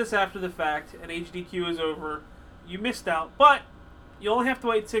listening to this after the fact and HDQ is over, you missed out. But you only have to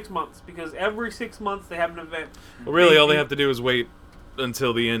wait 6 months, because every 6 months they have an event. Well, really, all they have to do is wait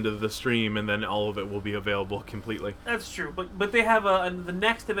until the end of the stream, and then all of it will be available completely. That's true. But they have the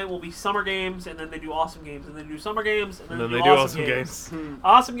next event will be Summer Games, and then they do Awesome Games, and then they do Summer Games, and then, And then they they do Awesome awesome Games. games.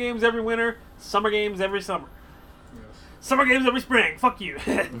 Awesome Games every winter, Summer Games every summer. Yes. Summer Games every spring. Fuck you.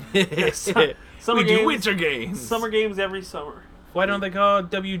 Summer we do games- winter games. Summer Games every summer. Why don't they call it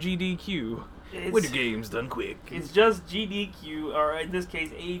WGDQ? It's, Winter games done quick. it's just GDQ, or in this case,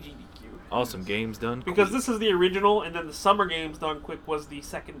 AGDQ. Awesome games done Because quick. this is the original, and then the Summer Games Done Quick was the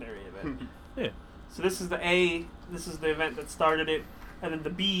secondary event. Yeah. So this is the A, this is the event that started it, and then the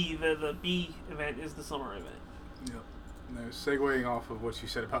B, the B event is the summer event. Yep. No, segueing off of what you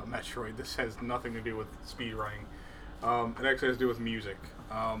said about Metroid, this has nothing to do with speedrunning. It actually has to do with music.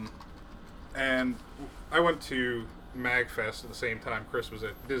 And I went to MagFest at the same time Chris was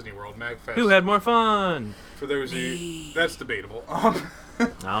at Disney World. MagFest. Who had more fun? For those of you, that's debatable. I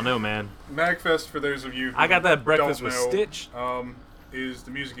don't know, man. MagFest, for those of you who I got that breakfast don't with know, Stitch. is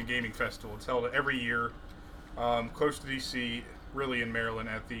the music and gaming festival. It's held every year, close to DC, really in Maryland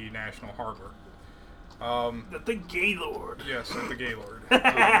at the National Harbor. The Gaylord. Yes, at the Gaylord.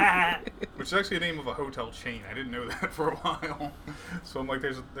 Which is actually the name of a hotel chain. I didn't know that for a while. So I'm like,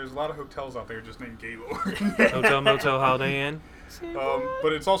 there's a lot of hotels out there just named Gaylord. Hotel, motel, Holiday Inn.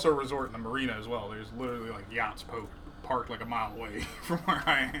 But it's also a resort in the marina as well. There's literally like yachts parked like a mile away from where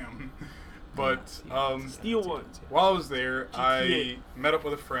I am. But Steel ones. while I was there, I GTA. met up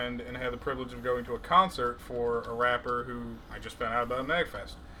with a friend and had the privilege of going to a concert for a rapper who I just found out about at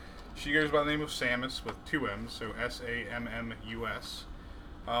MagFest. She goes by the name of Samus with 2 M's, so Sammus.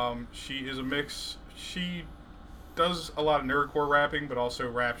 She is a mix. She does a lot of nerdcore rapping, but also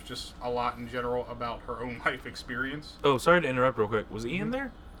raps just a lot in general about her own life experience. Oh, sorry to interrupt real quick. Was Ian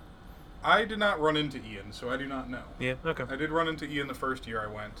there? I did not run into Ian, so I do not know. Yeah, okay. I did run into Ian the first year I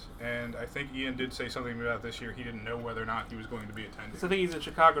went, and I think Ian did say something about this year. He didn't know whether or not he was going to be attending. So I think he's in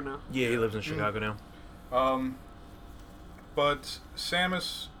Chicago now. Yeah, he lives in Chicago now. But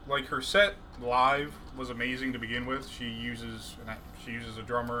Samus, like, her set live was amazing to begin with. She uses a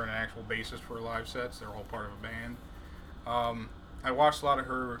drummer and an actual bassist for her live sets. They're all part of a band. I watched a lot of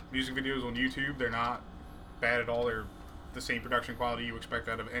her music videos on YouTube. They're not bad at all. They're the same production quality you expect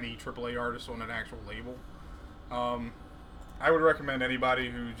out of any AAA artist on an actual label. I would recommend anybody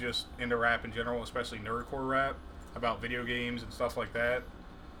who's just into rap in general, especially nerdcore rap, about video games and stuff like that.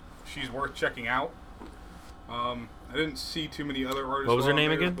 She's worth checking out. I didn't see too many other artists. What was her on name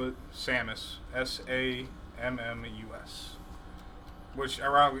there, again? But Samus, Sammus. Which,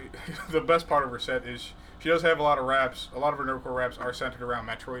 ironically, the best part of her set is she does have a lot of raps. A lot of her nerdcore raps are centered around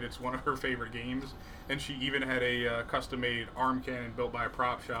Metroid. It's one of her favorite games, and she even had a custom-made arm cannon built by a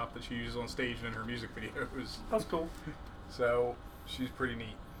prop shop that she uses on stage and in her music videos. That's cool. So she's pretty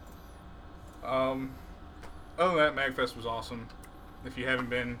neat. Other than that, MagFest was awesome. If you haven't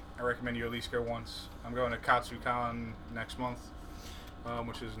been, I recommend you at least go once. I'm going to KatsuCon next month,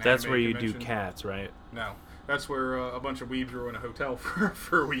 which is an That's anime where you convention. do cats, right? No, that's where a bunch of weebs are in a hotel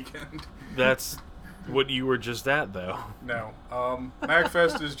for a weekend. That's what you were just at, though. No.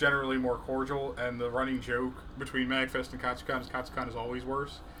 MagFest is generally more cordial, and the running joke between MagFest and Katsucon is Katsucon is always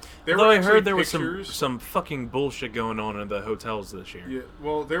worse. Although I heard there was was some fucking bullshit going on in the hotels this year. Yeah,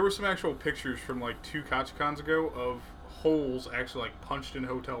 well, there were some actual pictures from like 2 Katsucons ago of holes actually like punched in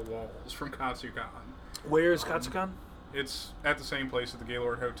hotel walls from Katsucon. Where is Katsucon? It's at the same place at the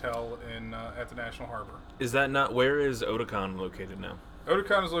Gaylord Hotel in at the National Harbor. Is that not... Where is Otakon located now?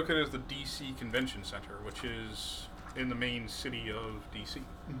 Otakon is located at the DC Convention Center, which is in the main city of DC.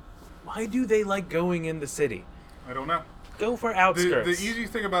 Why do they like going in the city? I don't know. Go for outskirts. The easy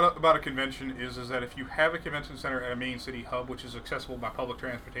thing about a convention is that if you have a convention center at a main city hub, which is accessible by public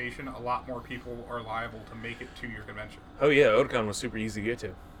transportation, a lot more people are liable to make it to your convention. Oh yeah, Otakon was super easy to get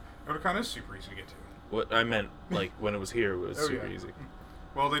to. Otakon is super easy to get to. What I meant, like, when it was here, it was super easy.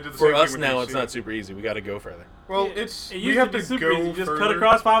 Well, they did the For same us thing with now, DC. it's not super easy. We got to go further. Well, Yeah, it's it we used have to be to super go easy. You just further. cut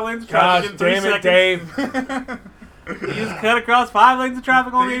across 5 lanes of traffic in 3 seconds. Dave. You just cut across 5 lanes of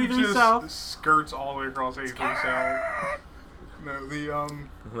traffic on Dave 83 just South. skirts all the way across 83 South. No, the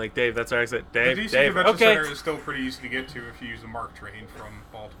Like, Dave, that's our exit. the Dave, DC Dave, Convention okay. Center is still pretty easy to get to if you use the MARC train from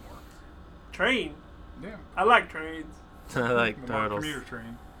Baltimore. Train. Yeah, I like trains. I like the MARC turtles. commuter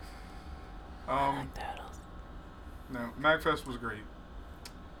train. No, MagFest was great.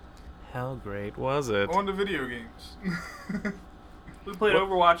 How great was it? On to video games. We played What?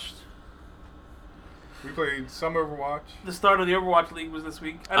 Overwatch. We played some Overwatch. The start of the Overwatch League was this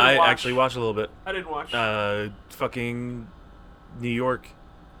week. I I didn't watch. actually watched a little bit. I didn't watch. Fucking New York.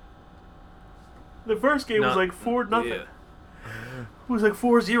 The first game was No. like 4-0. Yeah. It was like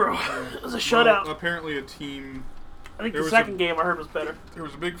 4-0. It was a shutout. Well, apparently a team... I think there the was second game I heard was better. There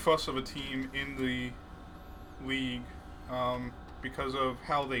was a big fuss of a team in the league because of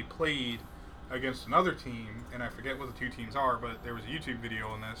how they played against another team, and I forget what the 2 teams are, but there was a YouTube video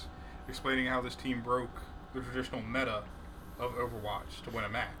on this explaining how this team broke the traditional meta of Overwatch to win a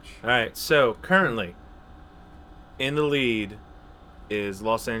match. Alright, so currently in the lead is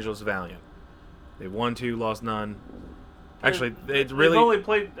Los Angeles Valiant. They won 2, lost none. Actually, it's really They've only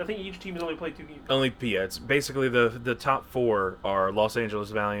played. I think each team has only played 2 games. only yeah. It's basically the top 4 are Los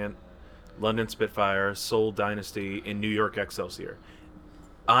Angeles Valiant, London Spitfire, Seoul Dynasty, and New York Excelsior.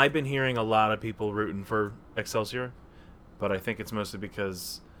 I've been hearing a lot of people rooting for Excelsior, but I think it's mostly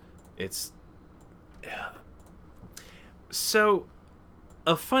because it's. So,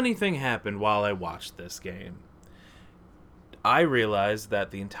 a funny thing happened while I watched this game. I realized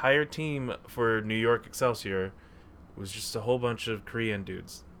that the entire team for New York Excelsior was just a whole bunch of Korean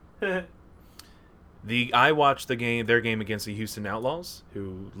dudes. I watched their game against the Houston Outlaws,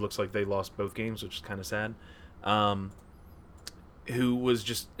 who looks like they lost both games, which is kind of sad. Who was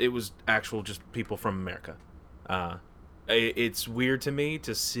just actual just people from America. It's weird to me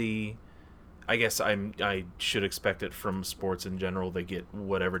to see. I guess I should expect it from sports in general. They get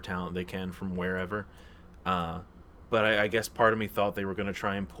whatever talent they can from wherever. But I guess part of me thought they were going to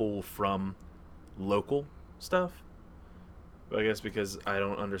try and pull from local stuff. But I guess because I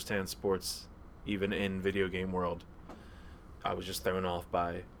don't understand sports, even in video game world, I was just thrown off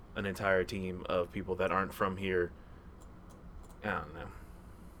by an entire team of people that aren't from here. I don't know.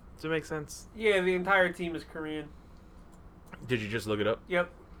 Does it make sense? Yeah, the entire team is Korean. Did you just look it up? Yep.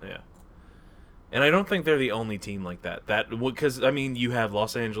 Yeah. And I don't think they're the only team like that. Because, I mean, you have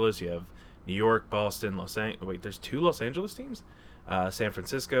Los Angeles, you have New York, Boston, Wait, there's 2 Los Angeles teams? San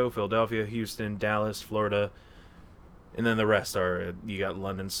Francisco, Philadelphia, Houston, Dallas, Florida. And then the rest are, you got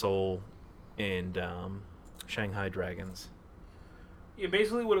London, Seoul, and Shanghai Dragons. Yeah,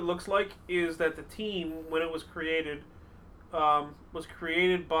 basically what it looks like is that the team, when it was created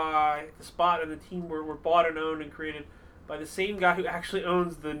by the Spot, and the team were bought and owned and created by the same guy who actually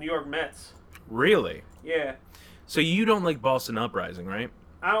owns the New York Mets. Really? Yeah. So you don't like Boston Uprising, right?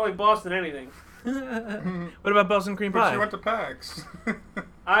 I don't like Boston anything. What about Boston Cream But Pie? you went to PAX.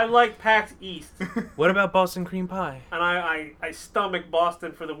 I like PAX East. What about Boston Cream Pie? And I stomach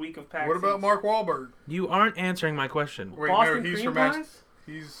Boston for the week of PAX What about East. Mark Wahlberg? You aren't answering my question. Wait, Boston no, he's cream from pies?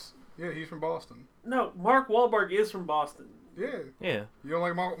 he's from Boston. No, Mark Wahlberg is from Boston. Yeah. Yeah. You don't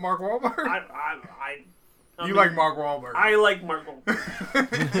like Mark Wahlberg? I you mean, like Mark Wahlberg. I like Mark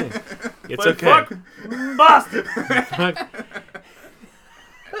Wahlberg. It's But okay. fuck Boston.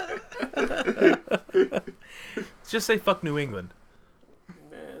 Just say fuck New England.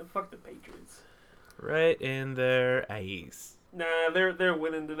 Nah, fuck the Patriots. Right in their eyes. Nah, they're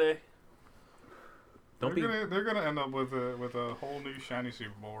winning today. Don't be. They're gonna end up with a whole new shiny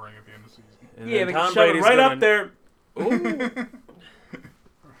Super Bowl ring at the end of the season. And Yeah, then they Tom can shove it Brady's right gonna- up there. Ooh.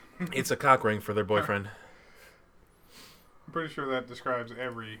 It's a cock ring for their boyfriend. I'm pretty sure that describes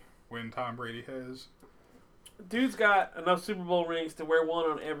every when Tom Brady has. Dude's got enough Super Bowl rings to wear one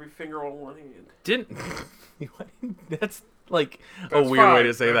on every finger on one hand. Didn't that's like a That's weird way five.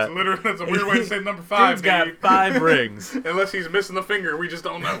 to say That's that. Literally, that's a weird way to say number 5. Dude's got baby. 5 rings. Unless he's missing the finger, we just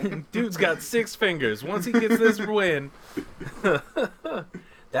don't know. Dude's got 6 fingers. Once he gets this win,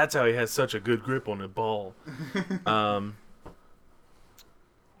 that's how he has such a good grip on the ball.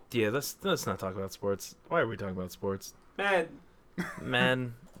 Yeah, let's not talk about sports. Why are we talking about sports?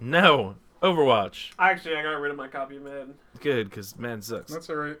 Man, no. Overwatch. Actually, I got rid of my copy of Madden. Good, because Madden sucks. That's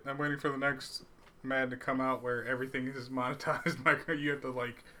alright. I'm waiting for the next Madden to come out where everything is monetized. You have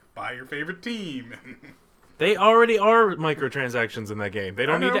to buy your favorite team. They already are microtransactions in that game. They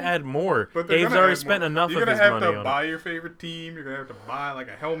don't I need know, to add more. but they're Dave's gonna already add spent more. enough You're of his gonna money have to on buy your favorite team. You're gonna have to buy a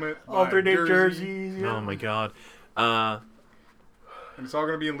helmet, buy a Alternate jersey, jerseys. it. Yeah. Oh my god. and it's all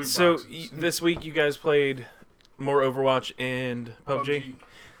gonna be in loot So boxes. this week you guys played more Overwatch and PUBG.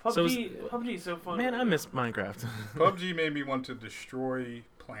 So PUBG is so fun. Man, I miss Minecraft. PUBG made me want to destroy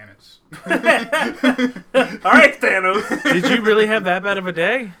planets. All right, Thanos. Did you really have that bad of a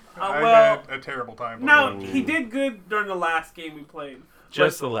day? I well, had a terrible time. no, with it. he did good during the last game we played.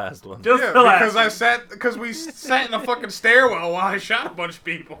 Just the last one. Just Yeah, the last. because we sat in a fucking stairwell while I shot a bunch of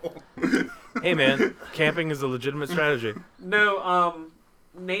people. Hey man, camping is a legitimate strategy. No,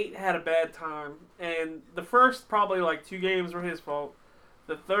 Nate had a bad time, and the first probably 2 games were his fault.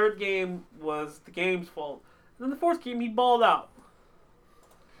 The third game was the game's fault. And then the fourth game, he balled out.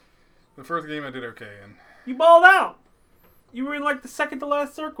 The first game I did okay in. You balled out. You were in the second to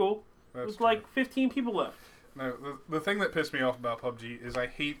last circle That's with 15 people left. No, the thing that pissed me off about PUBG is I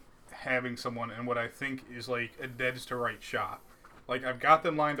hate having someone in what I think is a deads to right shot. I've got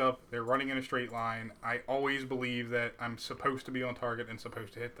them lined up, they're running in a straight line. I always believe that I'm supposed to be on target and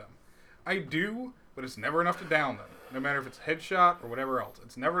supposed to hit them. I do, but it's never enough to down them. No matter if it's headshot or whatever else.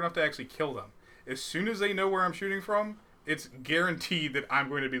 It's never enough to actually kill them. As soon as they know where I'm shooting from, it's guaranteed that I'm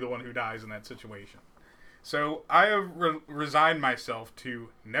going to be the one who dies in that situation. So I have resigned myself to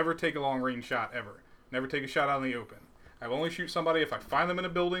never take a long range shot ever. Never take a shot out in the open. I will only shoot somebody if I find them in a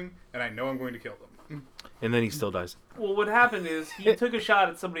building and I know I'm going to kill them. And then he still dies. Well, what happened is he took a shot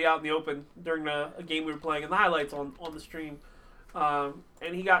at somebody out in the open during a game we were playing, and the highlights on the stream, and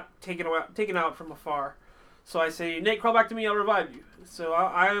he got taken out from afar. So I say, Nate, crawl back to me. I'll revive you. So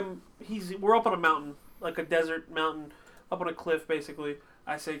we're up on a mountain, like a desert mountain, up on a cliff, basically.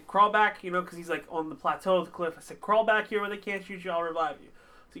 I say, crawl back, because he's on the plateau of the cliff. I said, crawl back here where they can't shoot you. I'll revive you.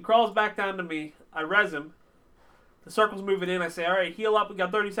 So he crawls back down to me. I res him. The circle's moving in. I say, all right, heal up. We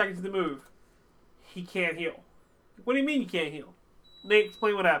got 30 seconds to move. He can't heal. What do you mean you can't heal? Nate,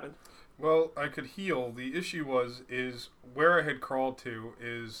 explain what happened. Well, I could heal. The issue is where I had crawled to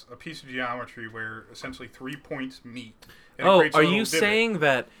is a piece of geometry where essentially 3 points meet. And it Oh, creates a are little you divot. saying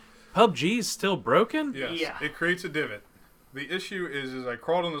that PUBG is still broken? Yes, Yeah. it creates a divot. The issue is I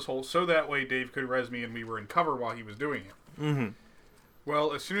crawled in this hole so that way Dave could res me and we were in cover while he was doing it. Mm-hmm.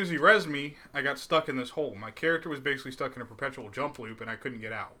 Well, as soon as he res me, I got stuck in this hole. My character was basically stuck in a perpetual jump loop and I couldn't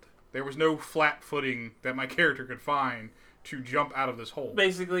get out. There was no flat footing that my character could find to jump out of this hole.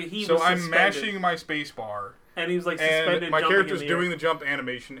 Basically, So was I'm suspended, mashing my space bar, and he was suspended. and my jumping character's in the air. doing the jump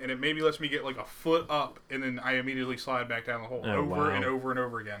animation, and it maybe lets me get a foot up, and then I immediately slide back down the hole Oh, over wow. and over and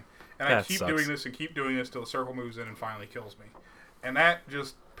over again. And That I keep sucks. doing this and keep doing this till the circle moves in and finally kills me. And that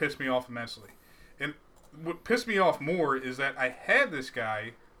just pissed me off immensely. And what pissed me off more is that I had this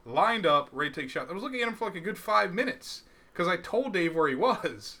guy lined up, ready to take shots. I was looking at him for a good 5 minutes because I told Dave where he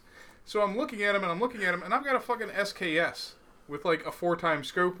was. So I'm looking at him, and I've got a fucking SKS with a 4x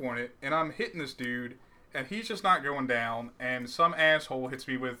scope on it, and I'm hitting this dude, and he's just not going down, and some asshole hits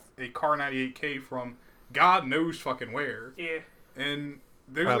me with a Car 98K from God knows fucking where. Yeah. And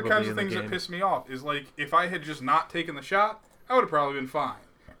those are Probably the kinds in of the things that game. piss me off, is if I had just not taken the shot, I would have probably been fine.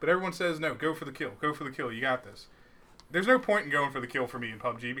 But everyone says, no, go for the kill, you got this. There's no point in going for the kill for me in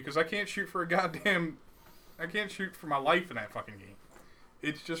PUBG, because I can't shoot for I can't shoot for my life in that fucking game.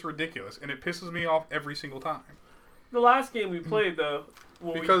 It's just ridiculous, and it pisses me off every single time. The last game we played, though,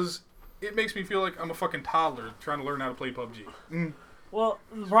 Because it makes me feel like I'm a fucking toddler trying to learn how to play PUBG. well,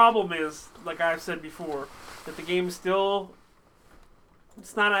 the problem is, like I've said before, that the game is still.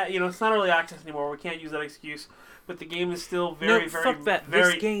 It's not it's not early access anymore. We can't use that excuse. But the game is still very, fuck that.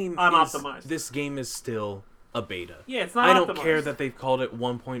 very This game unoptimized. This game is still a beta. Yeah, it's not. I don't optimized. care that they've called it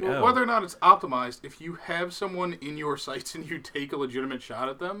 1.0. Well, whether or not it's optimized, if you have someone in your sights and you take a legitimate shot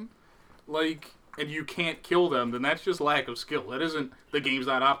at them, and you can't kill them, then that's just lack of skill. That isn't the game's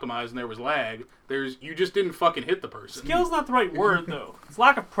not optimized and there was lag. You just didn't fucking hit the person. Skill's not the right word, though. It's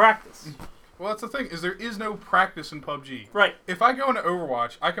lack of practice. Well, that's the thing, is there is no practice in PUBG. Right. If I go into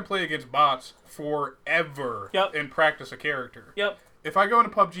Overwatch, I can play against bots forever Yep. and practice a character. Yep. If I go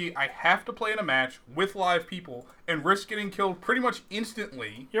into PUBG, I have to play in a match with live people and risk getting killed pretty much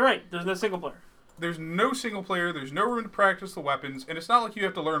instantly. You're right. There's no single player. There's no single player, there's no room to practice the weapons, and it's not like you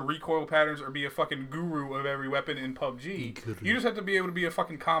have to learn recoil patterns or be a fucking guru of every weapon in PUBG. You just have to be able to be a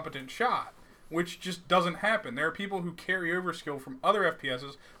fucking competent shot, which just doesn't happen. There are people who carry over skill from other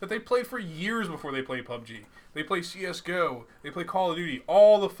FPSs that they played for years before they play PUBG. They play CSGO, they play Call of Duty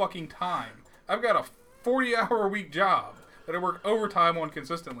all the fucking time. I've got a 40-hour-a-week job that I work overtime on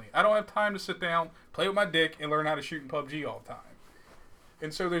consistently. I don't have time to sit down, play with my dick, and learn how to shoot in PUBG all the time.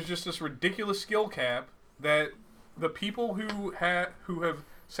 And so there's just this ridiculous skill cap that the people who have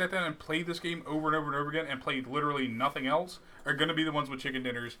sat down and played this game over and over and over again and played literally nothing else are going to be the ones with chicken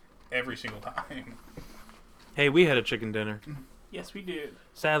dinners every single time. Hey, we had a chicken dinner. Yes, we did.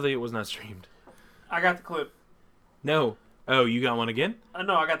 Sadly, it was not streamed. I got the clip. No. Oh, you got one again?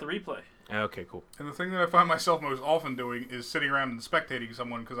 No, I got the replay. Okay, cool. And the thing that I find myself most often doing is sitting around and spectating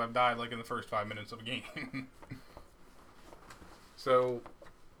someone because I've died like in the first 5 minutes of a game. So,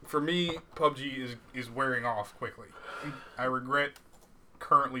 for me, PUBG is wearing off quickly. I regret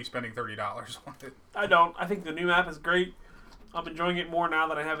currently spending $30 on it. I don't. I think the new map is great. I'm enjoying it more now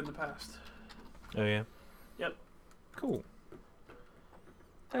than I have in the past. Oh, yeah? Yep. Cool.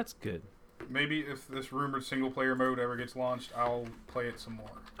 That's good. Maybe if this rumored single-player mode ever gets launched, I'll play it some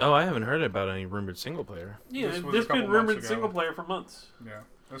more. Oh, I haven't heard about any rumored single player. Yeah, This was there's a couple been months rumored ago. single player for months. Yeah,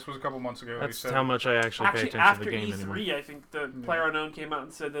 this was a couple months ago. That's they said, how much I actually pay Actually, attention after to the game E3, anymore. I think the PlayerUnknown came out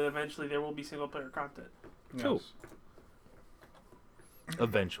and said that eventually there will be single player content. Yes. Cool.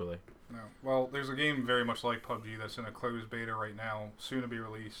 Eventually. No. Well, there's a game very much like PUBG that's in a closed beta right now, soon to be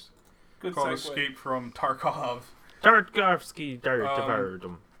released, Good called segue. Escape from Tarkov. Tarkovsky,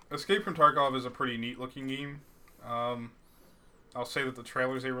 Escape from Tarkov is a pretty neat looking game. I'll say that the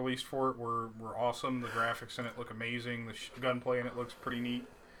trailers they released for it were awesome. The graphics in it look amazing. The gunplay in it looks pretty neat.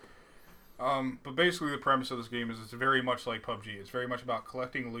 But basically the premise of this game is it's very much like PUBG. It's very much about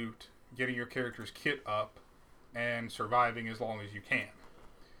collecting loot, getting your character's kit up, and surviving as long as you can.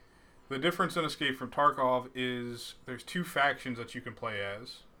 The difference in Escape from Tarkov is there's two factions that you can play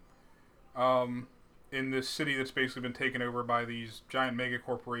as. In this city that's basically been taken over by these giant mega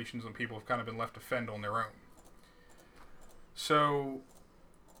corporations, and people have kind of been left to fend on their own. So,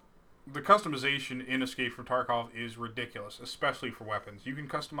 the customization in Escape from Tarkov is ridiculous, especially for weapons. You can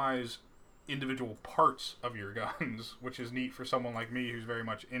customize individual parts of your guns, which is neat for someone like me who's very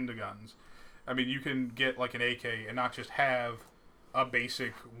much into guns. I mean, you can get like an AK and not just have a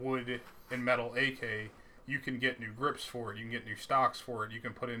basic wood and metal AK. You can get new grips for it. You can get new stocks for it. You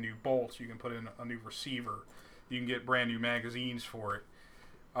can put in new bolts. You can put in a new receiver. You can get brand new magazines for it.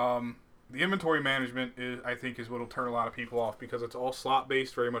 The inventory management I think is what will turn a lot of people off because it's all slot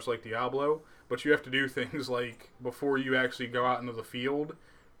based, very much like Diablo. But you have to do things like before you actually go out into the field,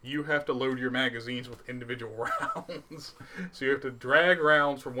 you have to load your magazines with individual rounds. So you have to drag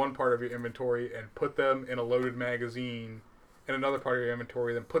rounds from one part of your inventory and put them in a loaded magazine in another part of your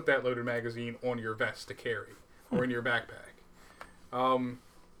inventory, then put that loaded magazine on your vest to carry or in your backpack.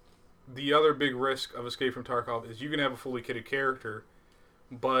 The other big risk of Escape from Tarkov is you can have a fully kitted character,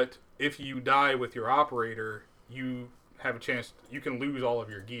 but if you die with your operator, you have a chance, you can lose all of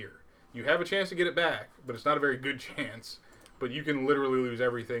your gear. You have a chance to get it back, but it's not a very good chance. But you can literally lose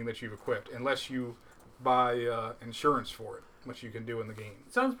everything that you've equipped unless you buy insurance for it, which you can do in the game.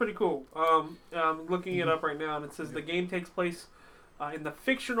 Sounds pretty cool. I'm looking it up right now, and it says the game takes place in the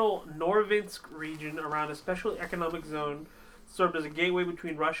fictional Norvinsk region around a special economic zone served as a gateway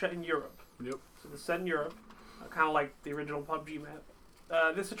between Russia and Europe. Yep. So it's set in Europe, kind of like the original PUBG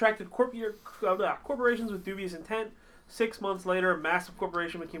map. This attracted corporations with dubious intent. 6 months later, a massive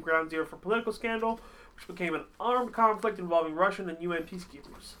corporation became ground zero for political scandal, which became an armed conflict involving Russian and UN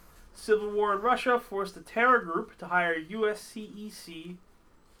peacekeepers. Civil war in Russia forced the terror group to hire USCEC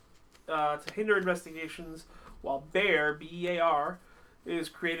to hinder investigations, while BEAR, B-E-A-R, is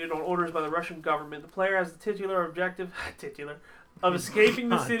created on orders by the Russian government. The player has the titular objective of escaping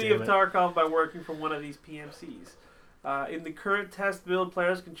the city of Tarkov by working for one of these PMCs. In the current test build,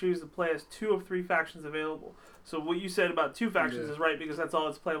 players can choose to play as 2 of 3 factions available. So what you said about 2 factions is right, because that's all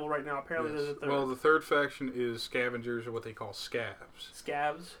that's playable right now. Apparently there's a third. Well, the third faction is scavengers, or what they call scavs.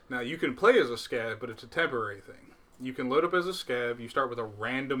 Scavs. Now, you can play as a scav, but it's a temporary thing. You can load up as a scav. You start with a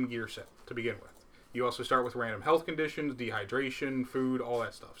random gear set to begin with. You also start with random health conditions, dehydration, food, all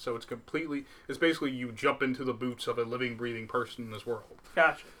that stuff. So it's basically you jump into the boots of a living, breathing person in this world.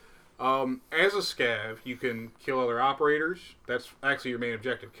 Gotcha. As a scav, you can kill other operators. That's actually your main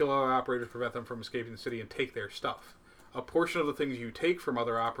objective. Kill other operators, prevent them from escaping the city, and take their stuff. A portion of the things you take from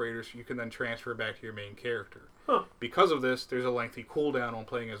other operators, you can then transfer back to your main character. Huh. Because of this, there's a lengthy cooldown on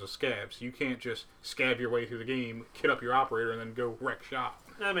playing as a scav, so you can't just scab your way through the game, kit up your operator, and then go wreck shop.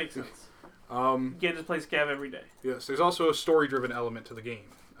 That makes sense. You can't just play scav every day. Yes, there's also a story-driven element to the game.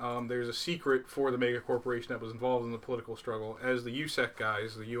 There's a secret for the mega corporation that was involved in the political struggle. As the USEC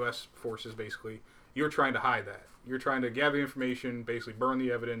guys, the U.S. forces basically, you're trying to hide that. You're trying to gather information, basically burn the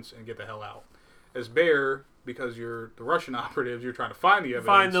evidence, and get the hell out. As Bear, because you're the Russian operatives, you're trying to find the evidence,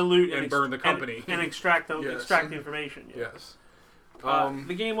 Find the loot and burn the company. And extract the, Yes. extract the information. Yeah. Yes.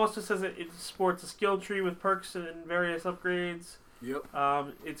 The game also says that it supports a skill tree with perks and various upgrades. Yep.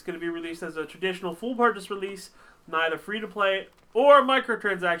 It's going to be released as a traditional full-purchase release, neither free-to-play or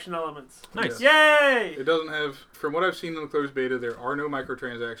microtransaction elements. Nice. Yay! It doesn't have, from what I've seen in the closed beta, there are no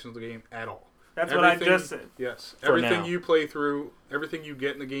microtransactions in the game at all. That's what I just said. Yes. For Everything now. you play through, everything you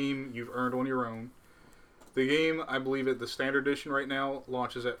get in the game, you've earned on your own. The game, I believe, at the standard edition right now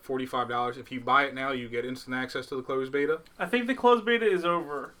launches at $45. If you buy it now, you get instant access to the closed beta. I think the closed beta is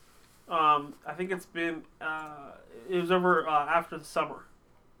over. I think it's been... it was over after the summer.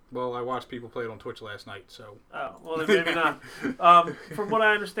 Well, I watched people play it on Twitch last night, so... Oh, well, then maybe not. From what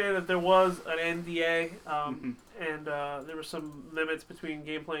I understand, that there was an NDA, and there were some limits between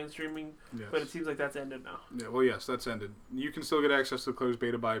gameplay and streaming, Yes. but it seems like that's ended now. Yeah, well, yes, that's ended. You can still get access to the closed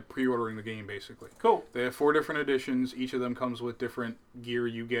beta by pre-ordering the game, basically. Cool. They have 4 different editions. Each of them comes with different gear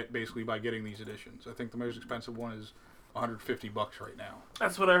you get, basically, by getting these editions. I think the most expensive one is $150 right now.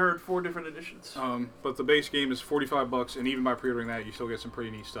 That's what I heard, 4 different editions. But the base game is $45, and even by pre-ordering that, you still get some pretty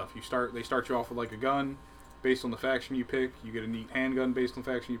neat stuff. They start you off with like a gun, based on the faction you pick. You get a neat handgun based on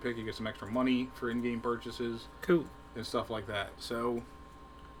the faction you pick. You get some extra money for in-game purchases Cool. and stuff like that. So,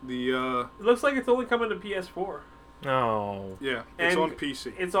 the It looks like it's only coming to PS4. Oh. yeah, it's And on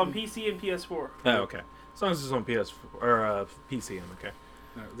PC. It's on PC and PS4. Oh, okay. As long as it's on PS or PC, I'm okay.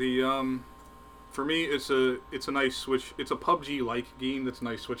 No, for me, it's a nice switch. It's a PUBG-like game that's a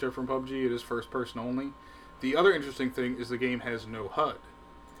nice switch up from PUBG. It is first person only. The other interesting thing is the game has no HUD.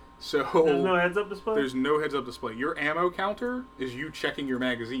 So There's no heads-up display? there's no heads-up display. Your ammo counter is you checking your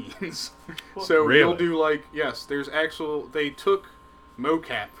magazines. So Really? you'll do like, yes, they took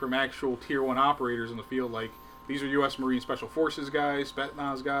mocap from actual tier 1 operators in the field. Like, these are U.S. Marine Special Forces guys,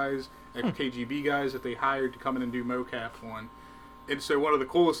 Spetsnaz guys, ex-KGB guys that they hired to come in and do mocap on. And so one of the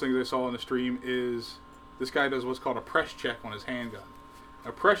coolest things I saw on the stream is this guy does what's called a press check on his handgun.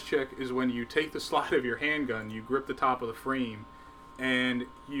 A press check is when you take the slide of your handgun, you grip the top of the frame, and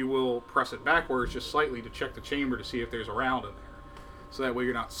you will press it backwards just slightly to check the chamber to see if there's a round in there. So that way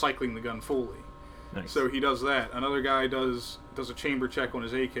you're not cycling the gun fully. Nice. So he does that. Another guy does a chamber check on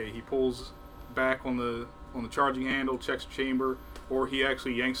his AK. He pulls back on the charging handle, checks the chamber, or he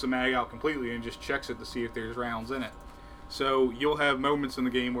actually yanks the mag out completely and just checks it to see if there's rounds in it. So you'll have moments in the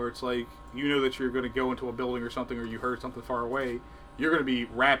game where it's like, you know that you're going to go into a building or something, or you heard something far away. You're going to be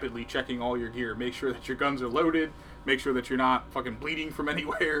rapidly checking all your gear. Make sure that your guns are loaded. Make sure that you're not fucking bleeding from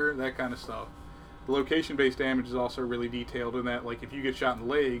anywhere. That kind of stuff. The location-based damage is also really detailed in that, like, if you get shot in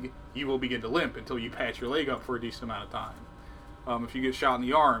the leg, you will begin to limp until you patch your leg up for a decent amount of time. If you get shot in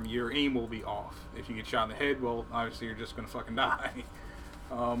the arm, your aim will be off. If you get shot in the head, well, obviously you're just going to fucking die.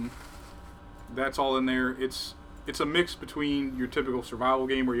 That's all in there. It's a mix between your typical survival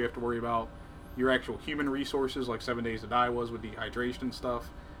game where you have to worry about your actual human resources, like 7 Days to Die was with dehydration and stuff,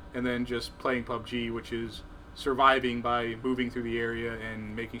 and then just playing PUBG, which is surviving by moving through the area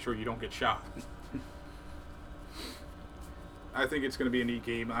and making sure you don't get shot. I think it's going to be a neat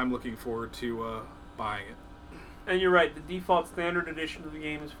game. I'm looking forward to buying it. And you're right, the default standard edition of the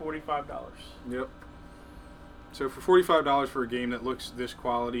game is $45. Yep. So for $45 for a game that looks this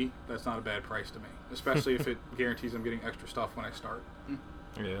quality, that's not a bad price to me. Especially if it guarantees I'm getting extra stuff when I start.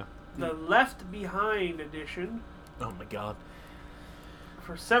 Yeah. The Left Behind edition Oh my god.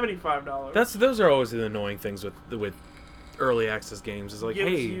 for $75 Those are always the annoying things with early access games. Is like, gives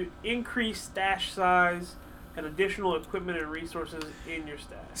hey, you increased stash size and additional equipment and resources in your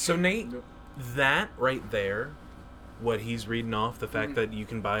stash. so Nate, Yep. that right there, what he's reading off, the fact that you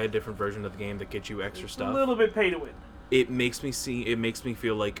can buy a different version of the game that gets you extra A stuff. little bit pay to win. It makes me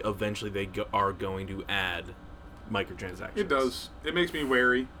feel like eventually they are going to add microtransactions. It does. It makes me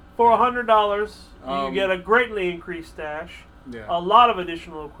wary. For $100, you Um, get a greatly increased stash, Yeah. a lot of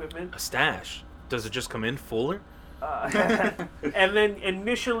additional equipment, A stash. Does it just come in fuller? and then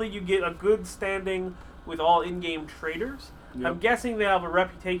initially you get a good standing with all in-game traders. Yep. I'm guessing they have a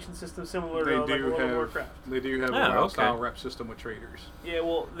reputation system similar They to like do World of have. Warcraft. They do have a Oh, WoW-style okay. rep system with traders. Yeah,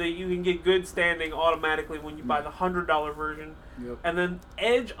 well, you can get good standing automatically when you buy the $100 version. Yep. And then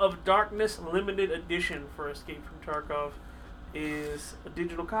Edge of Darkness Limited Edition for Escape from Tarkov is a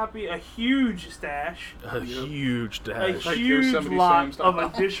digital copy, a huge stash, A huge a dash. Like huge Yosemite lot Sam of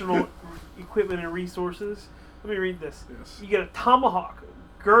style. additional equipment and resources. Let me read this. Yes. You get a tomahawk,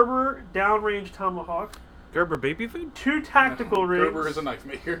 Gerber downrange tomahawk, Gerber baby food? 2 tactical rigs, Gerber is a knife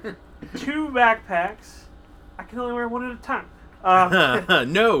maker. 2 backpacks. I can only wear one at a time.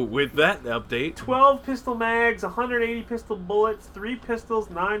 No, with that update. 12 pistol mags, 180 pistol bullets, 3 pistols,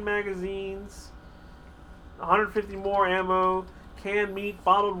 9 magazines, 150 more ammo, canned meat,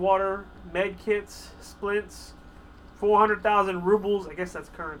 bottled water, med kits, splints, 400,000 rubles, I guess that's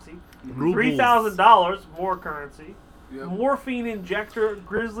currency, Rubles. $3,000 more currency, Yep. morphine injector,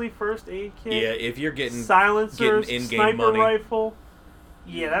 grizzly first aid kit, Yeah, if you're getting silencers, getting in-game sniper money. rifle.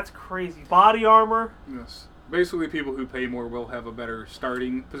 Yeah, that's crazy. Body armor. Yes. Basically, people who pay more will have a better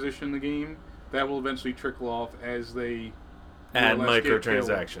starting position in the game. That will eventually trickle off as they add more or less get killed.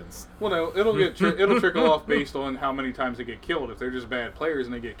 microtransactions. Well, no, it'll trickle off based on how many times they get killed. If they're just bad players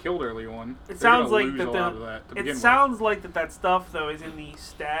and they get killed early on, It they're sounds gonna like lose that. a lot of that to begin It sounds like that stuff though is in the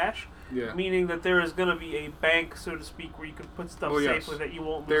stash. with. Yeah. Meaning that there is going to be a bank, so to speak, where you can put stuff Well, yes. safely that you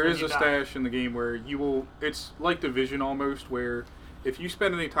won't lose. There when is you a die. stash in the game where you will. It's like Division almost, where if you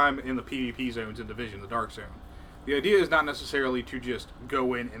spend any time in the PvP zones in Division, the Dark Zone, the idea is not necessarily to just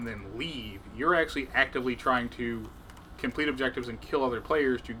go in and then leave. You're actually actively trying to complete objectives and kill other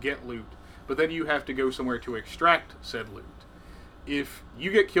players to get loot, but then you have to go somewhere to extract said loot. If you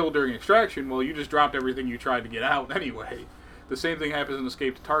get killed during extraction, well, you just dropped everything you tried to get out anyway. The same thing happens in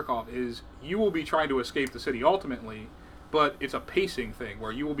Escape to Tarkov, is you will be trying to escape the city ultimately, but it's a pacing thing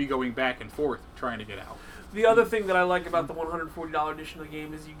where you will be going back and forth trying to get out. The other thing that I like about the $140 edition of the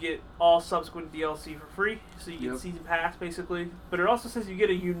game is you get all subsequent DLC for free, so you get Yep. Season Pass basically. But it also says you get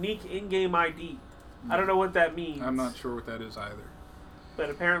a unique in-game ID. I don't know what that means. I'm not sure what that is either. But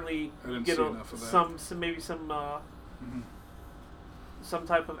apparently I you didn't get see enough of that. some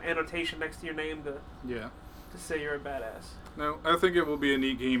type of annotation next to your name to Yeah. say you're a badass. No, I think it will be a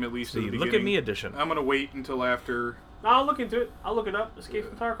neat game at least in See, the look beginning. at me edition. I'm gonna wait until after. No, I'll look into it. I'll look it up. Escape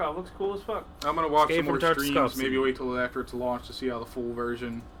from Tarkov looks cool as fuck. I'm gonna watch Escape some more from streams. Tarkov. Maybe wait till after it's launched to see how the full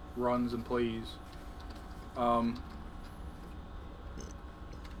version runs and plays.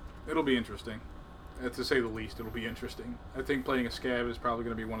 It'll be interesting. To say the least, it'll be interesting. I think playing a scav is probably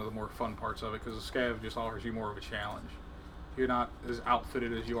going to be one of the more fun parts of it because a scav just offers you more of a challenge. You're not as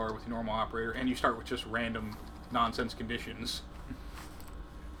outfitted as you are with your normal operator, and you start with just random nonsense conditions.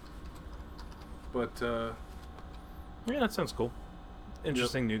 But Yeah, that sounds cool.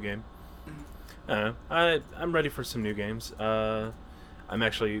 Interesting new game. I'm ready for some new games. I'm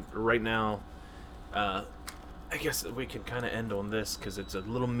actually right now. I guess we can kind of end on this because it's a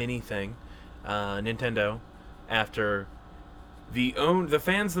little mini thing. Nintendo, after the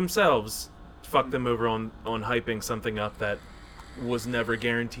fans themselves fucked them over on hyping something up that was never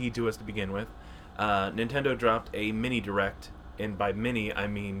guaranteed to us to begin with. Nintendo dropped a mini direct, and by mini I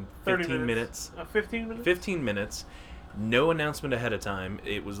mean 15 minutes. 15 minutes? 15 minutes. No announcement ahead of time.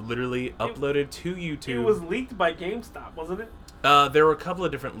 It was literally uploaded to YouTube. It was leaked by GameStop, wasn't it? There were a couple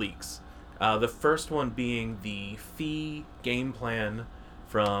of different leaks. The first one being the fee game plan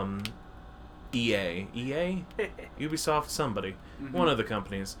from EA, Ubisoft, somebody, one of the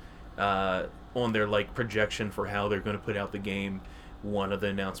companies, on their projection for how they're going to put out the game. One of the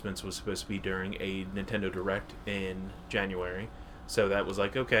announcements was supposed to be during a Nintendo Direct in January, so that was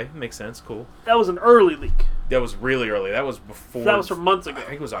okay, makes sense, cool. That was an early leak. That was really early. That was before. That was from months ago. I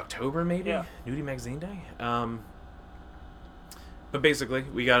think it was October, maybe. Yeah. Nudie Magazine Day. But basically,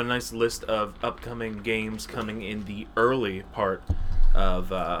 we got a nice list of upcoming games coming in the early part of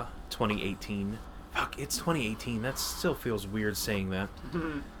 2018. Fuck, it's 2018. That still feels weird saying that.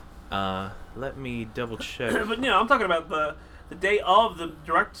 Let me double check. But I'm talking about the day of the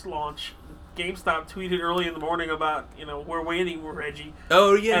Direct launch. GameStop tweeted early in the morning about, we're waiting for Reggie.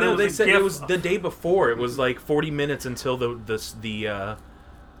 Oh yeah, And no, it was they a said GIF. it was the day before. It was 40 minutes until the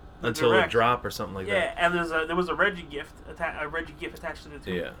until Direct. the drop or something like Yeah, that. and there was a Reggie gift attached to the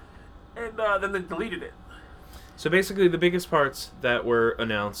tweet. Yeah. And then they deleted it. So basically, the biggest parts that were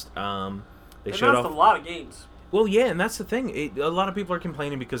announced, they They showed announced off. a lot of games. Well, yeah, and that's the thing. A lot of people are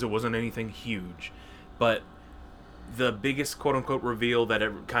complaining because it wasn't anything huge, but the biggest quote-unquote reveal that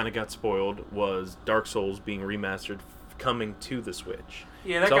kind of got spoiled was Dark Souls being remastered, coming to the Switch.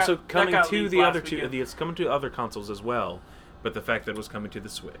 Yeah, It's also coming to leaked the last other two. weekend. It's coming to other consoles as well, but the fact that it was coming to the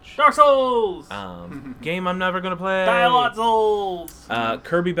Switch. Dark Souls. Game I'm never gonna play. Dialot Souls.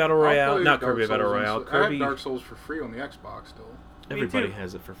 Kirby Battle Royale, I'll not play Kirby Dark Battle Souls Royale. I Kirby. have Dark Souls for free on the Xbox still. Everybody too.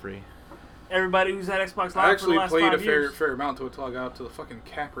 has it for free. Everybody who's had Xbox Live I for the actually last played 5 a years. fair amount until I got up to the fucking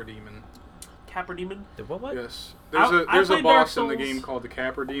Capra Demon. Capra Demon. The what? Yes. I There's a played Dark boss in the Souls. game called the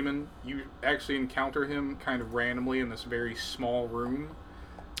Capra Demon. You actually encounter him kind of randomly in this very small room.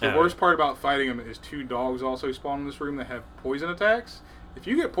 The Oh. worst part about fighting him is 2 dogs also spawn in this room that have poison attacks. If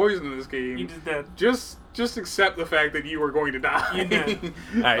you get poisoned in this game, You just dead. just accept the fact that you are going to die. You dead.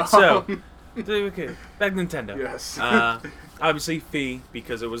 All right, so okay, back Nintendo. Yes. Obviously, Fee,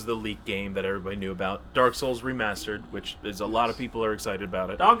 because it was the leak game that everybody knew about. Dark Souls Remastered, which is a lot of people are excited about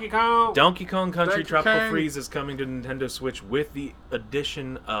it. Donkey Kong. Donkey Kong Country Donkey Tropical Kong. Freeze is coming to Nintendo Switch with the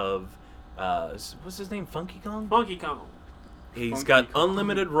addition of what's his name? Funky Kong? Donkey Kong. He's Funky got Kong.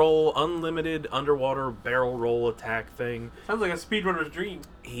 unlimited roll, unlimited underwater barrel roll attack thing. Sounds like a speedrunner's dream.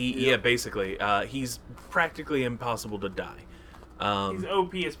 Yeah, basically. He's practically impossible to die. He's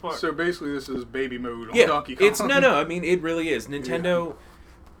OP as fuck. So basically, this is baby mode on Yeah, Donkey Kong. it's no. I mean, it really is. Nintendo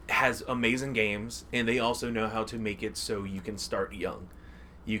has amazing games, and they also know how to make it so you can start young.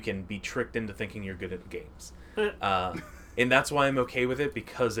 You can be tricked into thinking you're good at games, and that's why I'm okay with it,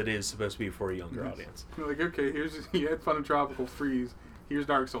 because it is supposed to be for a younger audience. You're like, okay, you had fun in Tropical Freeze. Here's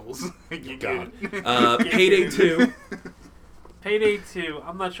Dark Souls. You God. good. Payday 2. Payday 2.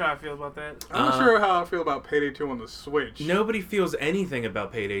 I'm not sure how I feel about that. I'm not sure how I feel about Payday 2 on the Switch. Nobody feels anything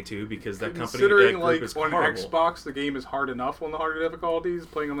about Payday 2 because that company, that Considering, group like, is on horrible. Xbox, the game is hard enough on the harder difficulties.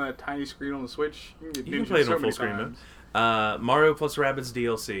 Playing on that tiny screen on the Switch, you can, get You can ninja play it so on many full screen mode. times. Mario plus Rabbids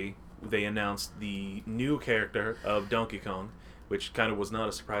DLC. They announced the new character of Donkey Kong, which kind of was not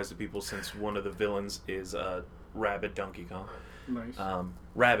a surprise to people since one of the villains is Rabid Donkey Kong. Nice.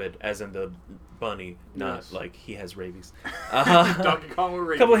 Rabid, as in the bunny, not Yes. like he has rabies. Donkey Kong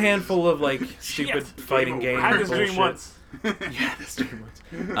with A couple rabies. handful of like stupid Shit. fighting Game game over. I had this dream bullshit. once. Yeah, this dream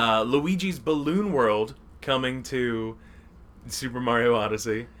once. Luigi's Balloon World coming to Super Mario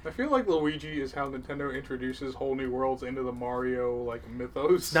Odyssey. I feel like Luigi is how Nintendo introduces whole new worlds into the Mario like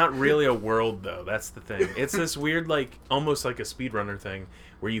mythos. It's not really a world though. That's the thing. It's this weird, like almost like a speedrunner thing,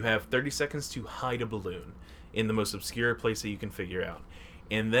 where you have 30 seconds to hide a balloon in the most obscure place that you can figure out,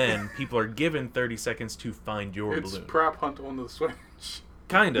 and then people are given 30 seconds to find your It's balloon. Prop Hunt on the Switch.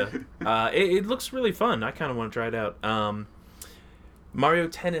 Kinda. It looks really fun. I kind of want to try it out. Mario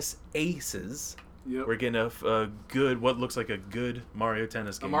Tennis Aces. Yep. We're getting a good, what looks like a good Mario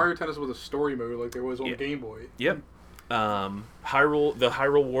Tennis A game. Mario Tennis with a story mode like there was on Yeah. Game Boy. Yep. The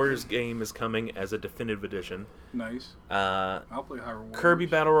Hyrule Warriors game is coming as a definitive edition. Nice. Uh, I'll play Hyrule Warriors. Kirby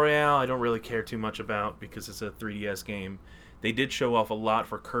Battle Royale, I don't really care too much about because it's a 3DS game. They did show off a lot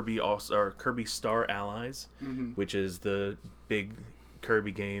for Kirby Star Allies, Mhm. which is the big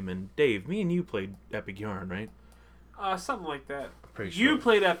Kirby game. And Dave, me and you played Epic Yarn, right? Something like that. Pretty You sure.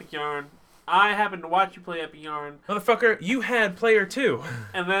 played Epic Yarn. I happened to watch you play Epic Yarn, Motherfucker, you had Player 2.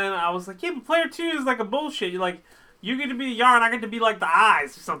 and then I was like, "Yeah, but Player 2 is like a bullshit." You're like, "You get to be the yarn, I get to be like the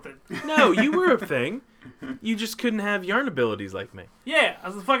eyes or something." No, you were a thing. You just couldn't have yarn abilities like me. Yeah, I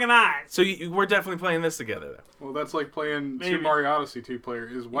was the fucking eyes. So we're definitely playing this together, though. Well, that's like playing Maybe. Super Mario Odyssey 2-player.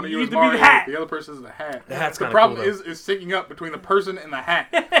 Is one of You you is need to be the Mario, hat. the other person is the hat. The hat's The kinda problem cool, though. is syncing up between the person and the hat.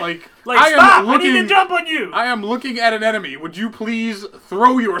 Like, Like, I stop! am looking. I need to jump on you. I am looking at an enemy. Would you please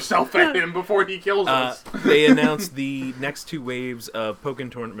throw yourself at him before he kills us? They announced the next 2 waves of Pokken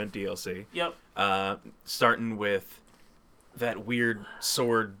Tournament DLC. Yep. Starting with that weird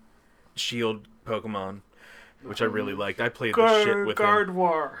sword shield Pokemon, which I really liked. I played the shit with him.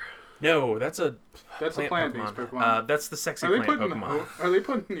 Gardevoir. No, that's a That's a plant plant-based Pokemon. Pokemon. That's the sexy Are they plant putting? Pokemon. Are they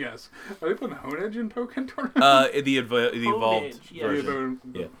putting? Yes. Are they putting Honedge in Pokken Tournament? The evolved Honedge, yeah. version.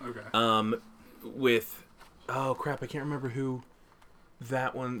 Yeah. Yeah. Okay. With oh crap, I can't remember who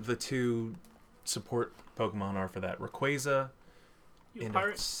that one. The 2 support Pokemon are for that. Rayquaza You and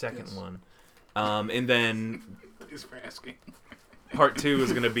pirate? the second Yes. one. And then Thanks for asking. part 2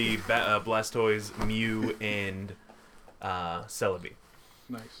 is going to be Blastoise, Mew, and Celebi.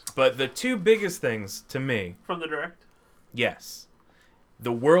 Nice. But the 2 biggest things to me, From the direct. yes,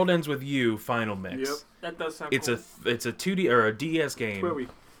 the World Ends With You final mix. Yep. That does sound It's cool. it's a 2D or a DS game Twilly.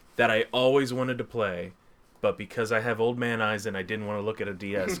 that I always wanted to play, but because I have old man eyes and I didn't want to look at a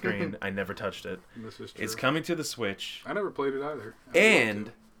DS screen, I never touched it. This is true. It's coming to the Switch, I never played it either.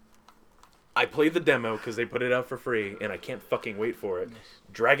 and I played the demo because they put it out for free, and I can't fucking wait for it.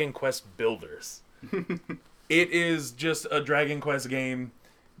 Dragon Quest Builders. It is just a Dragon Quest game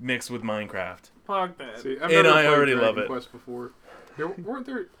mixed with Minecraft. Fuck that. See, I've And never I played already Dragon love it. Quest before.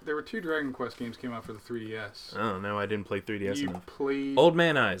 There were 2 Dragon Quest games came out for the 3DS. Oh, no, I didn't play 3DS You enough. played Old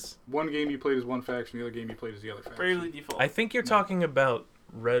Man Eyes. one game you played as one faction, the other game you played as the other faction. Bravely Default. I think you're talking about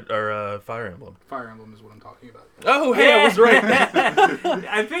Fire Emblem. Fire Emblem is what I'm talking about. Oh, hey, I was right.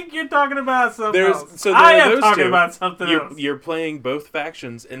 I think you're talking about something else. So I there are am those talking two. about something else. You're playing both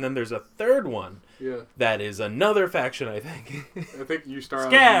factions, and then there's a third one Yeah, that is another faction, I think. I think you start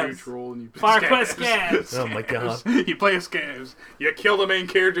out Scavs. as neutral and you Fire Quest Scavs. Oh my God. You play as Scavs. You kill the main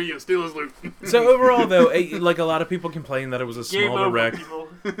character, you steal his loot. So overall, though, like a lot of people complain that it was a Game small over, direct. people.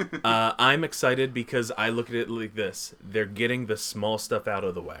 I'm excited because I look at it like this: they're getting the small stuff out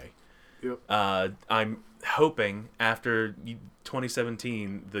of the way. Yep. I'm hoping after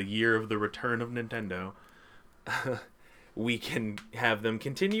 2017, the year of the return of Nintendo, we can have them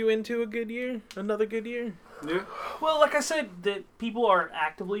continue into another good year. Yeah. Well, like I said, that people are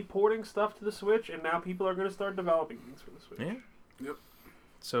actively porting stuff to the Switch, and now people are going to start developing things for the Switch. Yeah. Yep.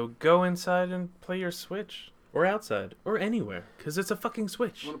 So go inside and play your Switch, or outside, or anywhere, because it's a fucking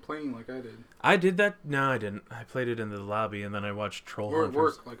Switch. On a plane like I did. I did that. No, I didn't. I played it in the lobby, and then I watched Troll Or at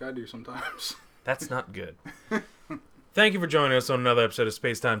Hunters. work like I do sometimes. That's not good. Thank you for joining us on another episode of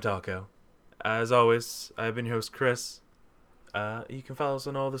Space Time Taco. As always, I've been your host, Chris. You can follow us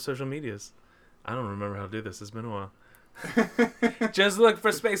on all the social medias. I don't remember how to do this. It's been a while. Just look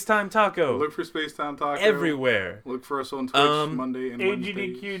for Space Time Taco. Look for Space Time Taco. Everywhere. Look for us on Twitch Monday and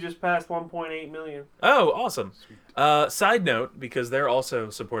Wednesdays. AGDQ just passed 1.8 million. Oh, awesome. Side note, because they're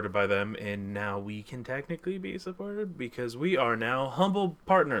also supported by them, and now we can technically be supported because we are now Humble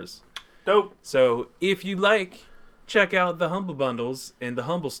partners. Dope. So if you like, check out the Humble Bundles in the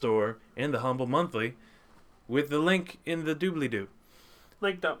Humble Store and the Humble Monthly with the link in the doobly-doo.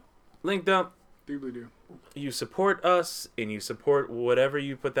 Linked up. Linked up. Doobly-doo. You support us, and you support whatever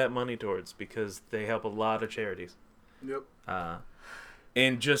you put that money towards, because they help a lot of charities. Yep.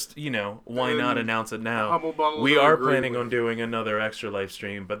 And just, why not announce it now? Humble Bundles We are are great planning way. on doing another extra live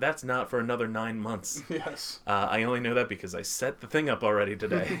stream, but that's not for another 9 months. Yes. I only know that because I set the thing up already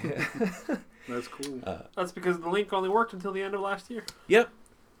today. That's cool. That's because the link only worked until the end of last year. Yep.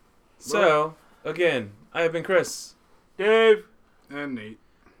 So, again, I have been Chris. Dave. And Nate.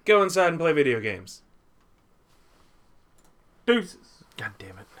 Go inside and play video games. Deuces. God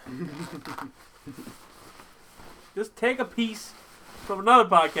damn it. Just take a piece from another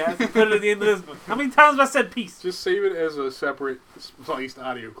podcast and put it at the end of this one. How many times have I said piece? Just save it as a separate spliced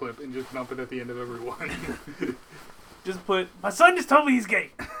audio clip and just dump it at the end of every one. Just put, my son just told me he's gay.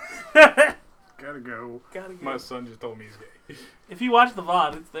 Gotta go. Gotta go. My son just told me he's gay. If you watch the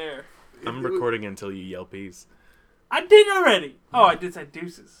VOD, it's there. I'm recording until you yell peace. I did already. Oh, I did say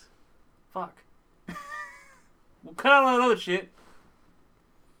deuces. Fuck. We'll cut out all that other shit.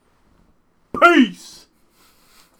 Peace!